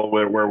level,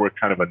 where we're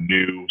kind of a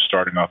new,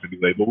 starting off indie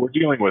label, we're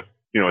dealing with,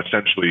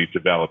 essentially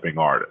developing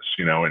artists,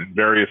 in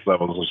various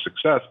levels of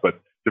success,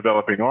 but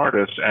developing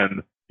artists.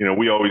 And,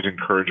 we always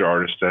encourage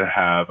artists to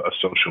have a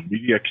social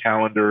media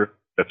calendar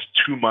that's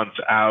 2 months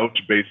out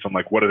based on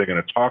like, what are they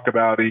going to talk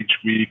about each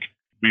week?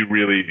 We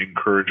really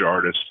encourage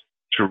artists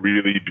to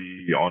really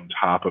be on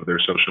top of their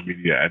social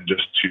media and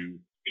just to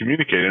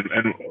communicate.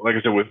 And like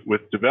I said,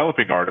 with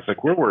developing artists,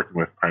 like we're working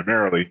with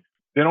primarily,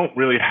 they don't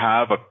really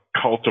have a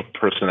cult of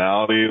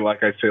personality,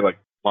 like I say, like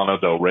Lana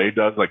Del Rey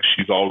does. Like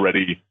she's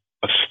already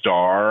a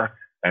star,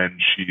 and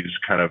she's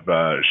kind of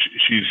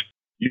she's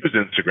used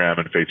Instagram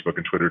and Facebook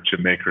and Twitter to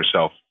make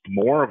herself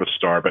more of a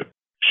star, but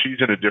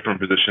she's in a different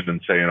position than,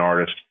 say, an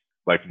artist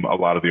like a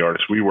lot of the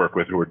artists we work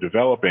with who are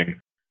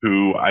developing,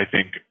 who I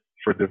think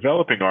for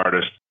developing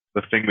artists,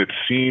 the thing that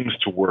seems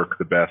to work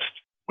the best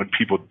when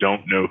people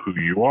don't know who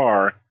you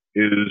are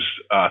is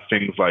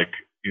things like,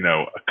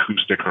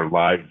 acoustic or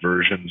live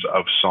versions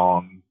of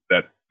songs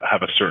that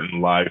have a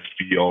certain live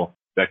feel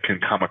that can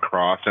come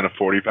across in a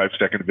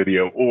 45-second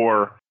video,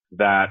 or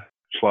that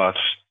plus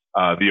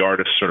the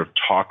artist sort of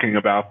talking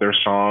about their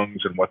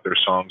songs and what their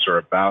songs are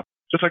about.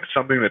 Just like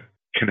something that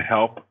can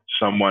help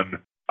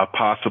someone, a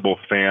possible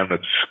fan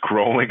that's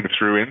scrolling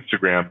through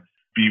Instagram,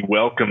 be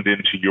welcomed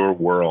into your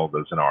world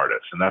as an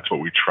artist. And that's what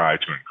we try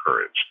to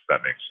encourage, if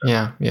that makes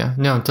sense. Yeah.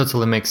 No, it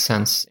totally makes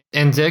sense.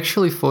 And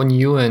actually for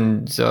new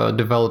and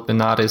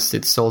developing artists,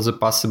 it's also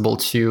possible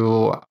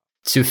to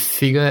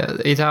figure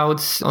it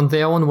out on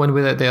their own when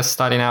they're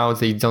starting out.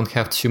 They don't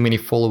have too many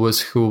followers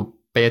who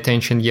pay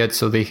attention yet,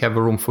 so they have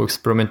a room for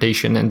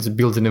experimentation and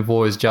building a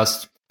voice.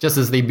 Just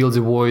as they build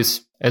a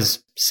voice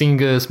as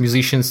singers,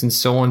 musicians, and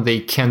so on,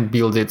 they can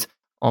build it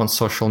on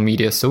social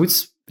media. So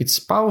it's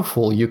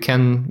powerful. You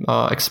can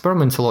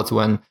experiment a lot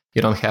when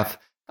you don't have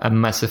a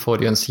massive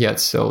audience yet.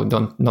 So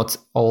not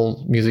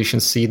all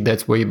musicians see it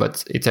that way,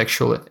 but it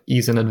actually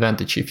is an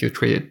advantage if you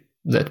treat it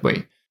that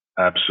way.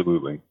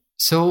 Absolutely.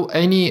 So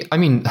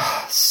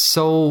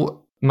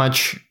so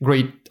much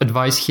great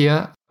advice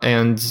here,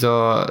 and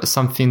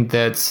something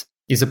that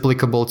is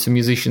applicable to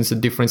musicians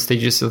at different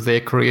stages of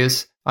their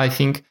careers, I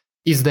think.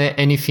 Is there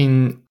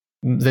anything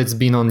that's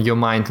been on your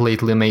mind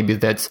lately, maybe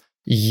that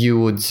you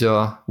would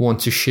want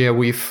to share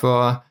with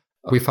our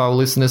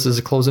listeners as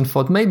a closing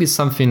thought? Maybe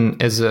something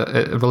as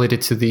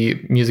related to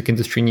the music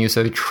industry news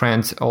or a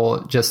trend,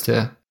 or just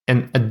an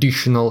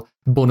additional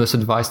bonus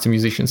advice to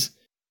musicians?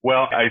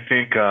 Well, I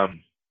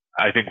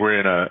think we're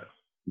in a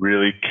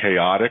really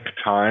chaotic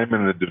time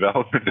in the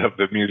development of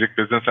the music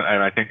business,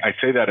 and I think I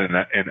say that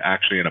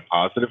in a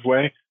positive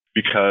way,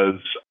 because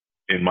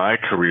in my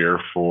career,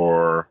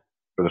 for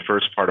the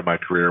first part of my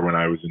career when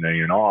I was in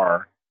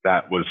A&R,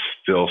 that was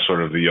still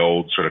sort of the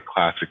old sort of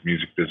classic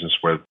music business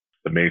where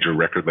the major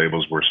record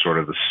labels were sort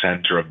of the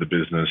center of the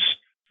business.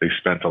 They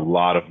spent a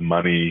lot of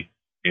money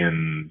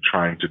in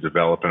trying to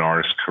develop an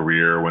artist's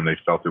career when they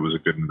felt it was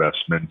a good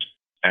investment.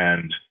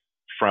 And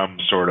from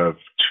sort of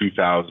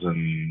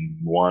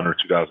 2001 or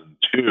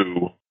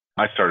 2002,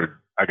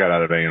 I got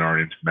out of A&R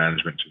into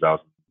management in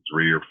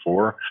 2003 or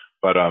 4.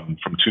 But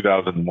from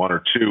 2001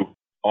 or 2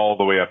 all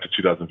the way up to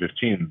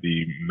 2015,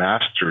 the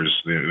masters,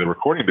 the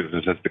recording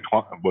business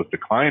was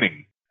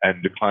declining,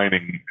 and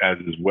declining, as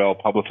is well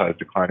publicized,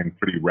 declining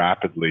pretty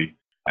rapidly.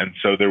 And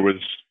so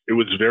it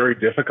was very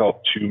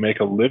difficult to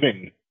make a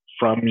living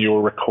from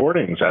your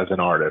recordings as an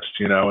artist,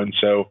 and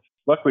so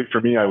luckily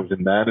for me, I was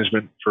in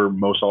management for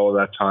most all of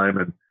that time,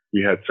 and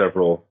we had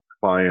several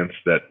clients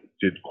that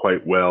did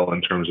quite well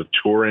in terms of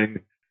touring.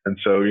 And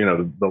so,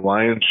 the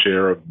lion's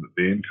share of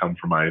the income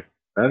for my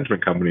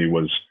management company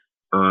was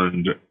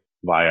earned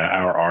via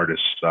our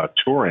artists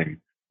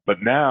touring. But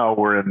now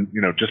we're in,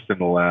 just in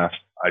the last,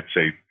 I'd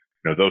say,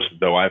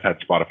 though I've had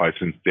Spotify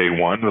since day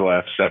one, the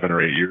last 7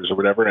 or 8 years or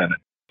whatever. And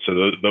so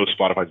those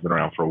Spotify's been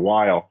around for a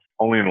while.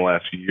 Only in the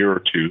last year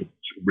or two,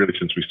 really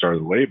since we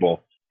started the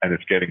label, and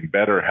it's getting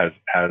better, has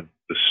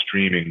the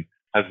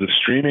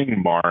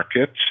streaming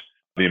market,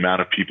 the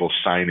amount of people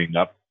signing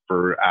up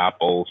for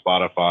Apple,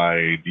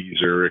 Spotify,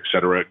 Deezer, et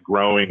cetera,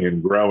 growing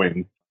and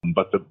growing.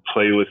 But the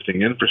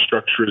playlisting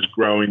infrastructure is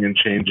growing and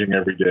changing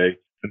every day.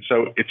 And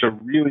so it's a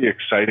really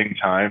exciting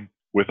time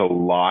with a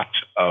lot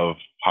of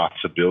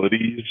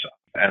possibilities.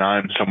 And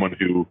I'm someone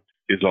who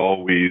is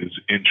always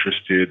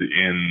interested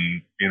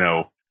in,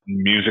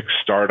 music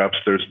startups.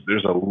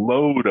 There's a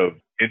load of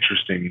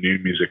interesting new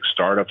music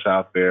startups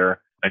out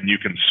there, and you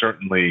can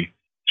certainly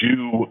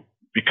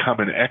become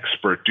an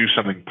expert, do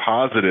something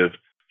positive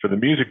for the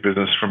music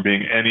business from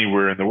being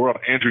anywhere in the world.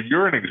 Andrew,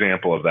 you're an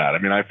example of that. I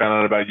mean, I found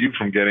out about you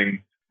from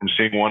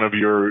seeing one of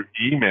your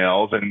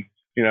emails, and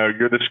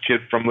you're this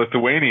kid from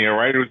Lithuania,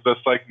 right? Who's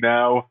just like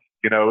now,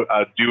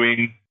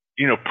 doing,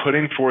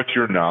 putting forth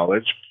your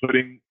knowledge,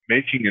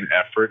 making an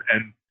effort,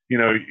 and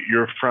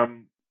you're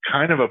from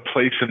kind of a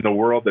place in the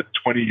world that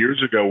 20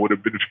 years ago would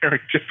have been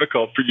very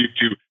difficult for you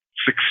to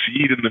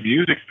succeed in the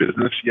music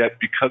business. Yet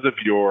because of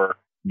your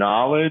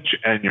knowledge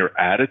and your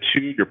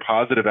attitude, your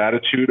positive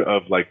attitude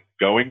of like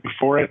going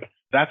for it,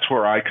 that's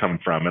where I come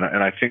from.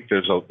 And I think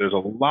there's a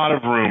lot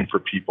of room for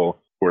people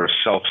who are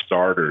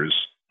self-starters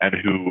and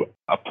who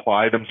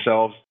apply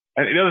themselves.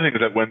 And the other thing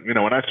is that when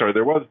I started,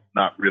 there was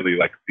not really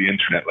like the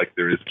internet like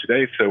there is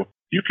today. So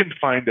you can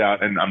find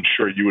out, and I'm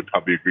sure you would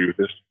probably agree with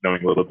this,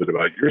 knowing a little bit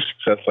about your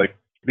success, like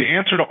the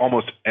answer to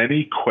almost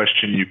any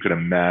question you could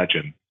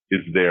imagine is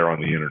there on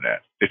the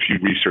internet if you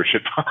research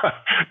it.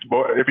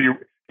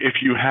 If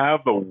you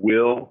have a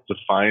will to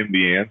find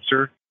the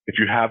answer, if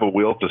you have a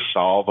will to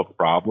solve a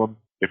problem,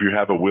 if you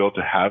have a will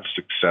to have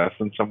success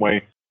in some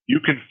way, you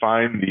can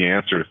find the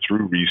answer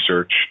through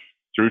research,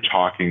 through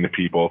talking to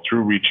people,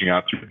 through reaching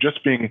out, through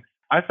just being.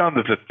 I found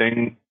that the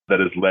thing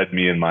that has led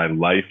me in my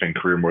life and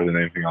career more than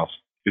anything else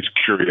is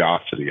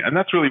curiosity. And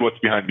that's really what's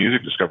behind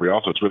music discovery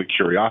also. It's really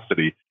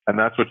curiosity. And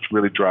that's what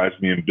really drives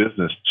me in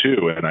business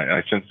too. And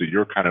I sense that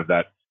you're kind of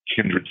that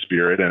kindred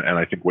spirit. And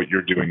I think what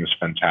you're doing is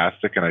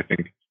fantastic. And I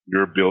think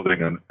you're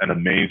building an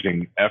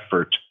amazing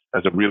effort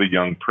as a really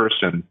young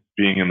person,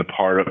 being in the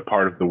part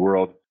of the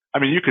world. I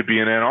mean, you could be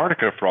in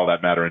Antarctica for all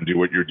that matter and do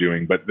what you're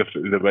doing, but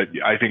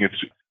I think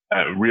it's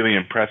really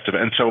impressive.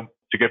 And so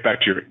to get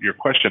back to your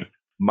question,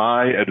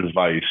 my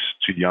advice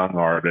to young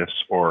artists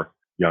or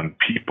young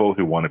people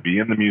who want to be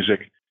in the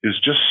music is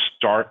just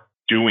start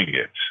doing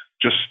it.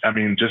 Just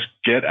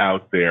get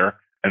out there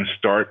and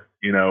start,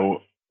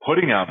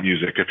 putting out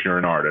music if you're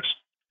an artist.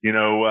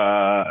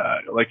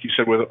 Like you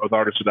said, with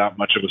artists without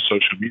much of a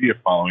social media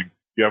following,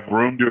 you have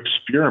room to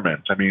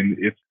experiment. I mean,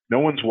 no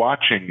one's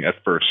watching at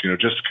first,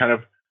 just kind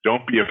of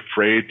don't be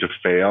afraid to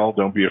fail.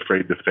 Don't be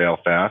afraid to fail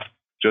fast.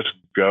 Just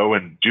go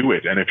and do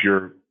it. And if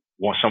you're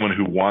someone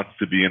who wants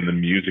to be in the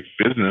music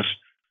business,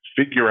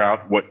 figure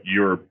out what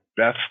your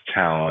best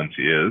talent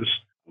is,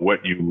 what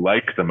you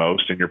like the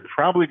most, and you're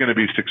probably going to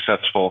be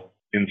successful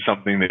in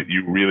something that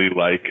you really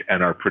like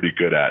and are pretty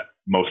good at,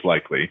 most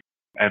likely.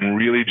 And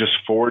really just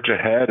forge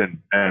ahead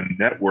and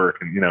network.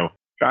 And,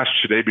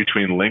 today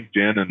between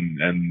LinkedIn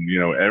and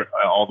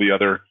all the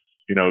other,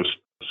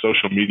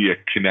 social media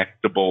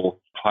connectable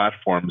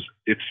platforms,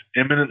 it's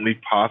eminently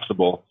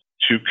possible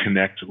to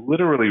connect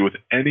literally with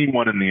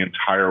anyone in the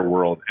entire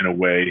world in a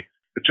way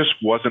that just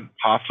wasn't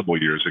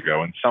possible years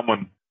ago. And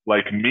someone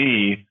like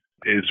me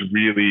is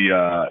really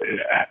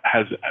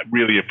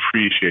really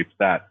appreciates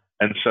that.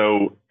 And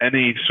so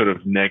any sort of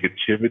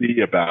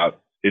negativity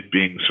about it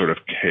being sort of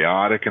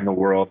chaotic in the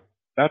world,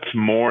 that's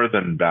more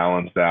than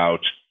balanced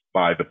out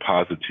by the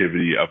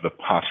positivity of the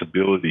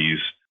possibilities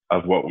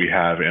of what we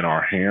have in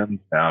our hands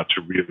now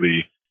to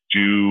really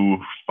do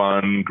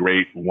fun,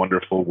 great,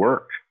 wonderful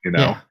work,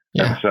 Yeah.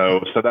 And so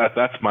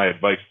that's my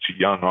advice to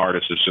young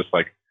artists is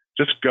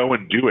just go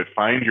and do it.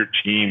 Find your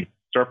team,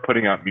 start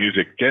putting out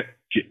music,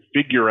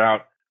 figure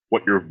out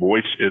what your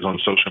voice is on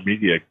social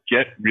media,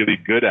 get really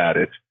good at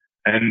it.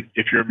 And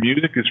if your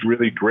music is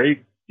really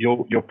great,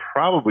 you'll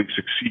probably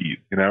succeed,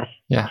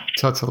 Yeah,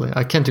 totally.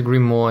 I can't agree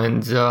more.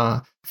 And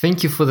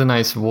thank you for the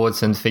nice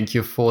words and thank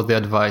you for the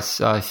advice.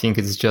 I think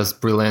it's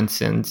just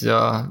brilliant. And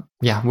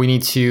we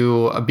need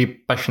to be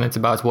passionate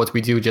about what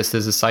we do, just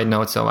as a side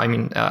note. So, I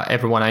mean,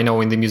 everyone I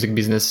know in the music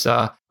business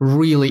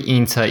really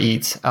into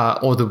it.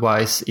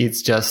 Otherwise,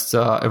 it's just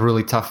a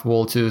really tough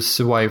world to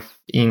survive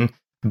in.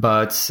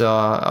 But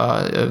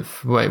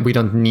we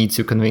don't need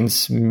to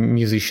convince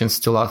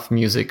musicians to love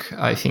music,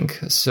 I think.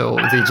 So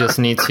they just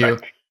need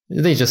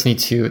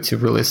to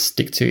really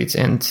stick to it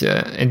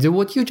and do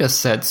what you just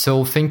said.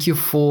 So thank you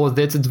for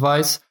that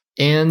advice.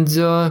 And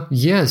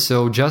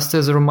so just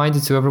as a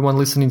reminder to everyone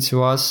listening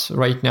to us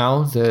right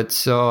now that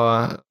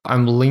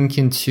I'm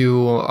linking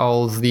to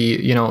all the,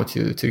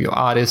 to your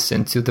artists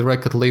and to the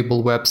record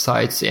label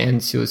websites and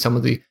to some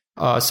of the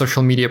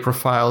social media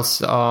profiles.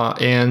 So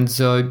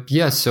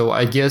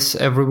I guess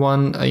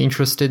everyone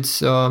interested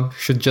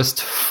should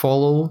just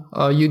follow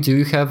you. Do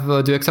you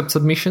accept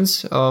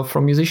submissions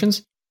from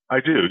musicians? I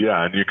do,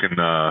 yeah. And you can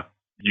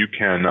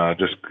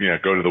just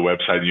go to the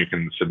website and you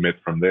can submit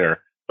from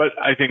there. But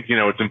I think,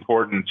 it's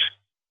important.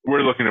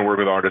 We're looking to work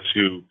with artists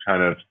who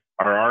kind of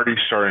are already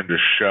starting to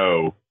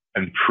show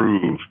and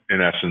prove,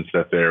 in essence,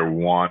 that they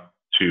want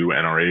to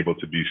and are able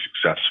to be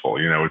successful.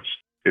 You know,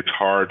 it's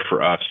hard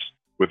for us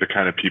with the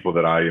kind of people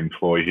that I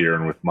employ here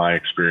and with my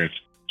experience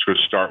to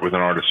start with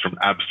an artist from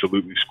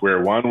absolutely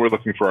square one. We're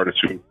looking for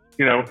artists who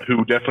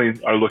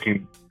definitely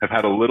have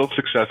had a little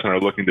success and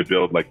are looking to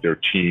build like their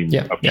team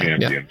of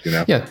champions, you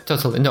know? Yeah,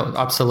 totally. No,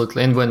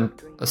 absolutely. And when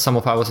some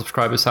of our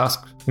subscribers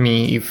ask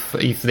me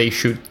if they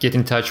should get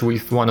in touch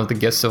with one of the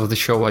guests of the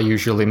show, I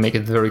usually make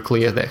it very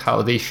clear that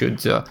how they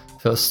should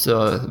first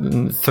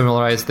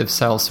familiarize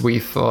themselves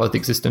with the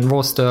existing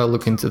roster,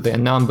 look into their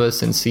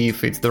numbers and see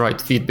if it's the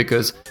right fit,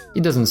 because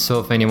it doesn't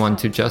serve anyone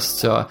to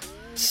just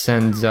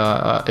send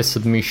a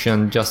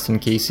submission just in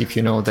case if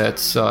you know that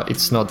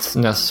it's not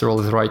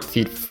necessarily the right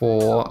fit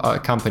for a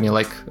company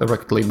like a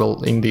record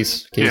label, in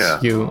this case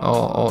you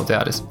or the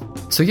artist.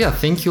 So yeah,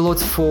 thank you a lot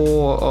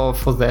for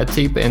that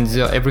tip and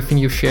everything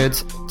you shared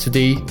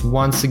today.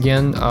 Once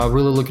again,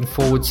 really looking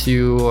forward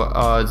to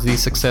the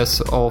success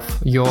of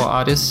your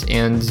artists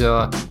and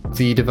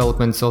the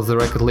development of the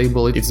record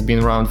label. It's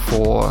been around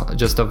for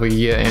just over a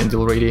year and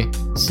already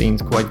seen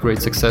quite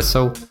great success.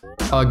 So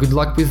good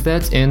luck with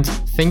that, and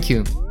thank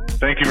you.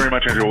 Thank you very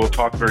much, Andrew. We'll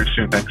talk very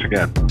soon. Thanks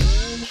again.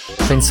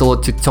 Thanks a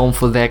lot to Tom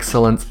for the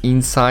excellent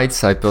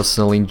insights. I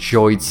personally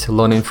enjoyed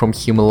learning from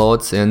him a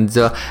lot. And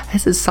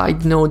as a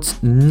side note,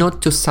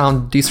 not to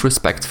sound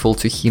disrespectful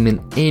to him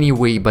in any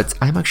way, but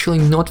I'm actually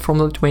not from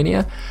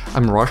Lithuania.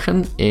 I'm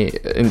Russian,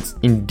 and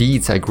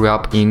indeed I grew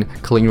up in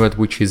Kaliningrad,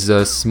 which is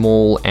a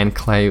small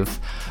enclave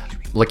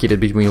located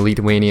between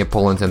Lithuania,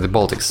 Poland and the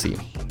Baltic Sea.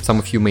 Some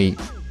of you may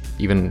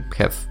even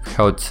have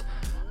heard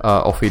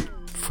of it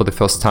for the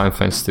first time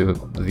thanks to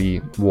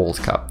the World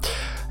Cup.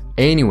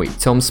 Anyway,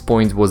 Tom's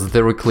point was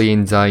very clear,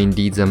 and I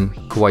indeed am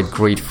quite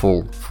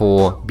grateful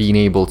for being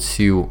able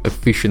to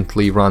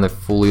efficiently run a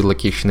fully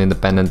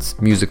location-independent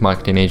music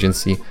marketing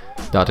agency,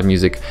 Data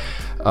Music,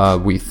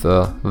 with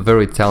a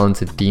very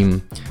talented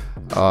team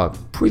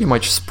pretty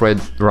much spread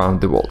around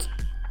the world.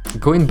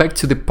 Going back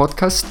to the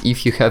podcast,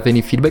 if you have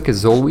any feedback,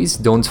 as always,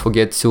 don't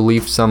forget to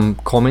leave some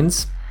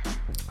comments,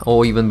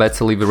 or even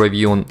better, leave a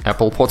review on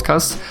Apple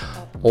Podcasts.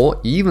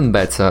 Or even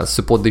better,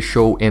 support the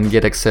show and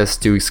get access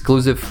to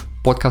exclusive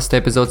podcast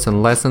episodes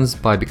and lessons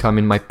by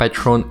becoming my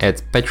patron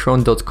at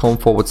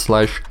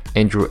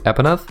patreon.com/Andrew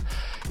Apanoff.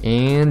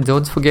 And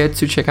don't forget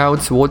to check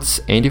out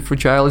what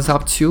Anti-Fragile is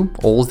up to.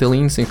 All the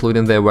links,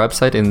 including their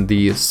website and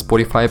the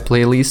Spotify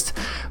playlist,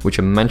 which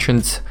I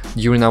mentioned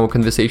during our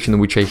conversation,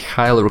 which I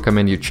highly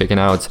recommend you checking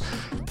out,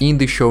 in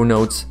the show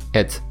notes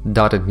at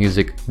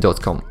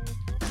dotedmusic.com.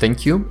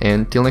 Thank you,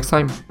 and till next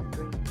time.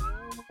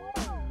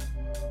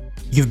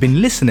 You've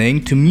been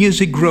listening to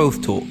Music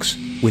Growth Talks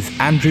with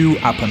Andrew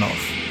Apanoff.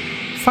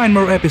 Find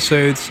more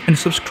episodes and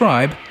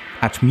subscribe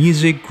at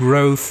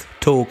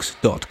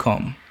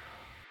musicgrowthtalks.com.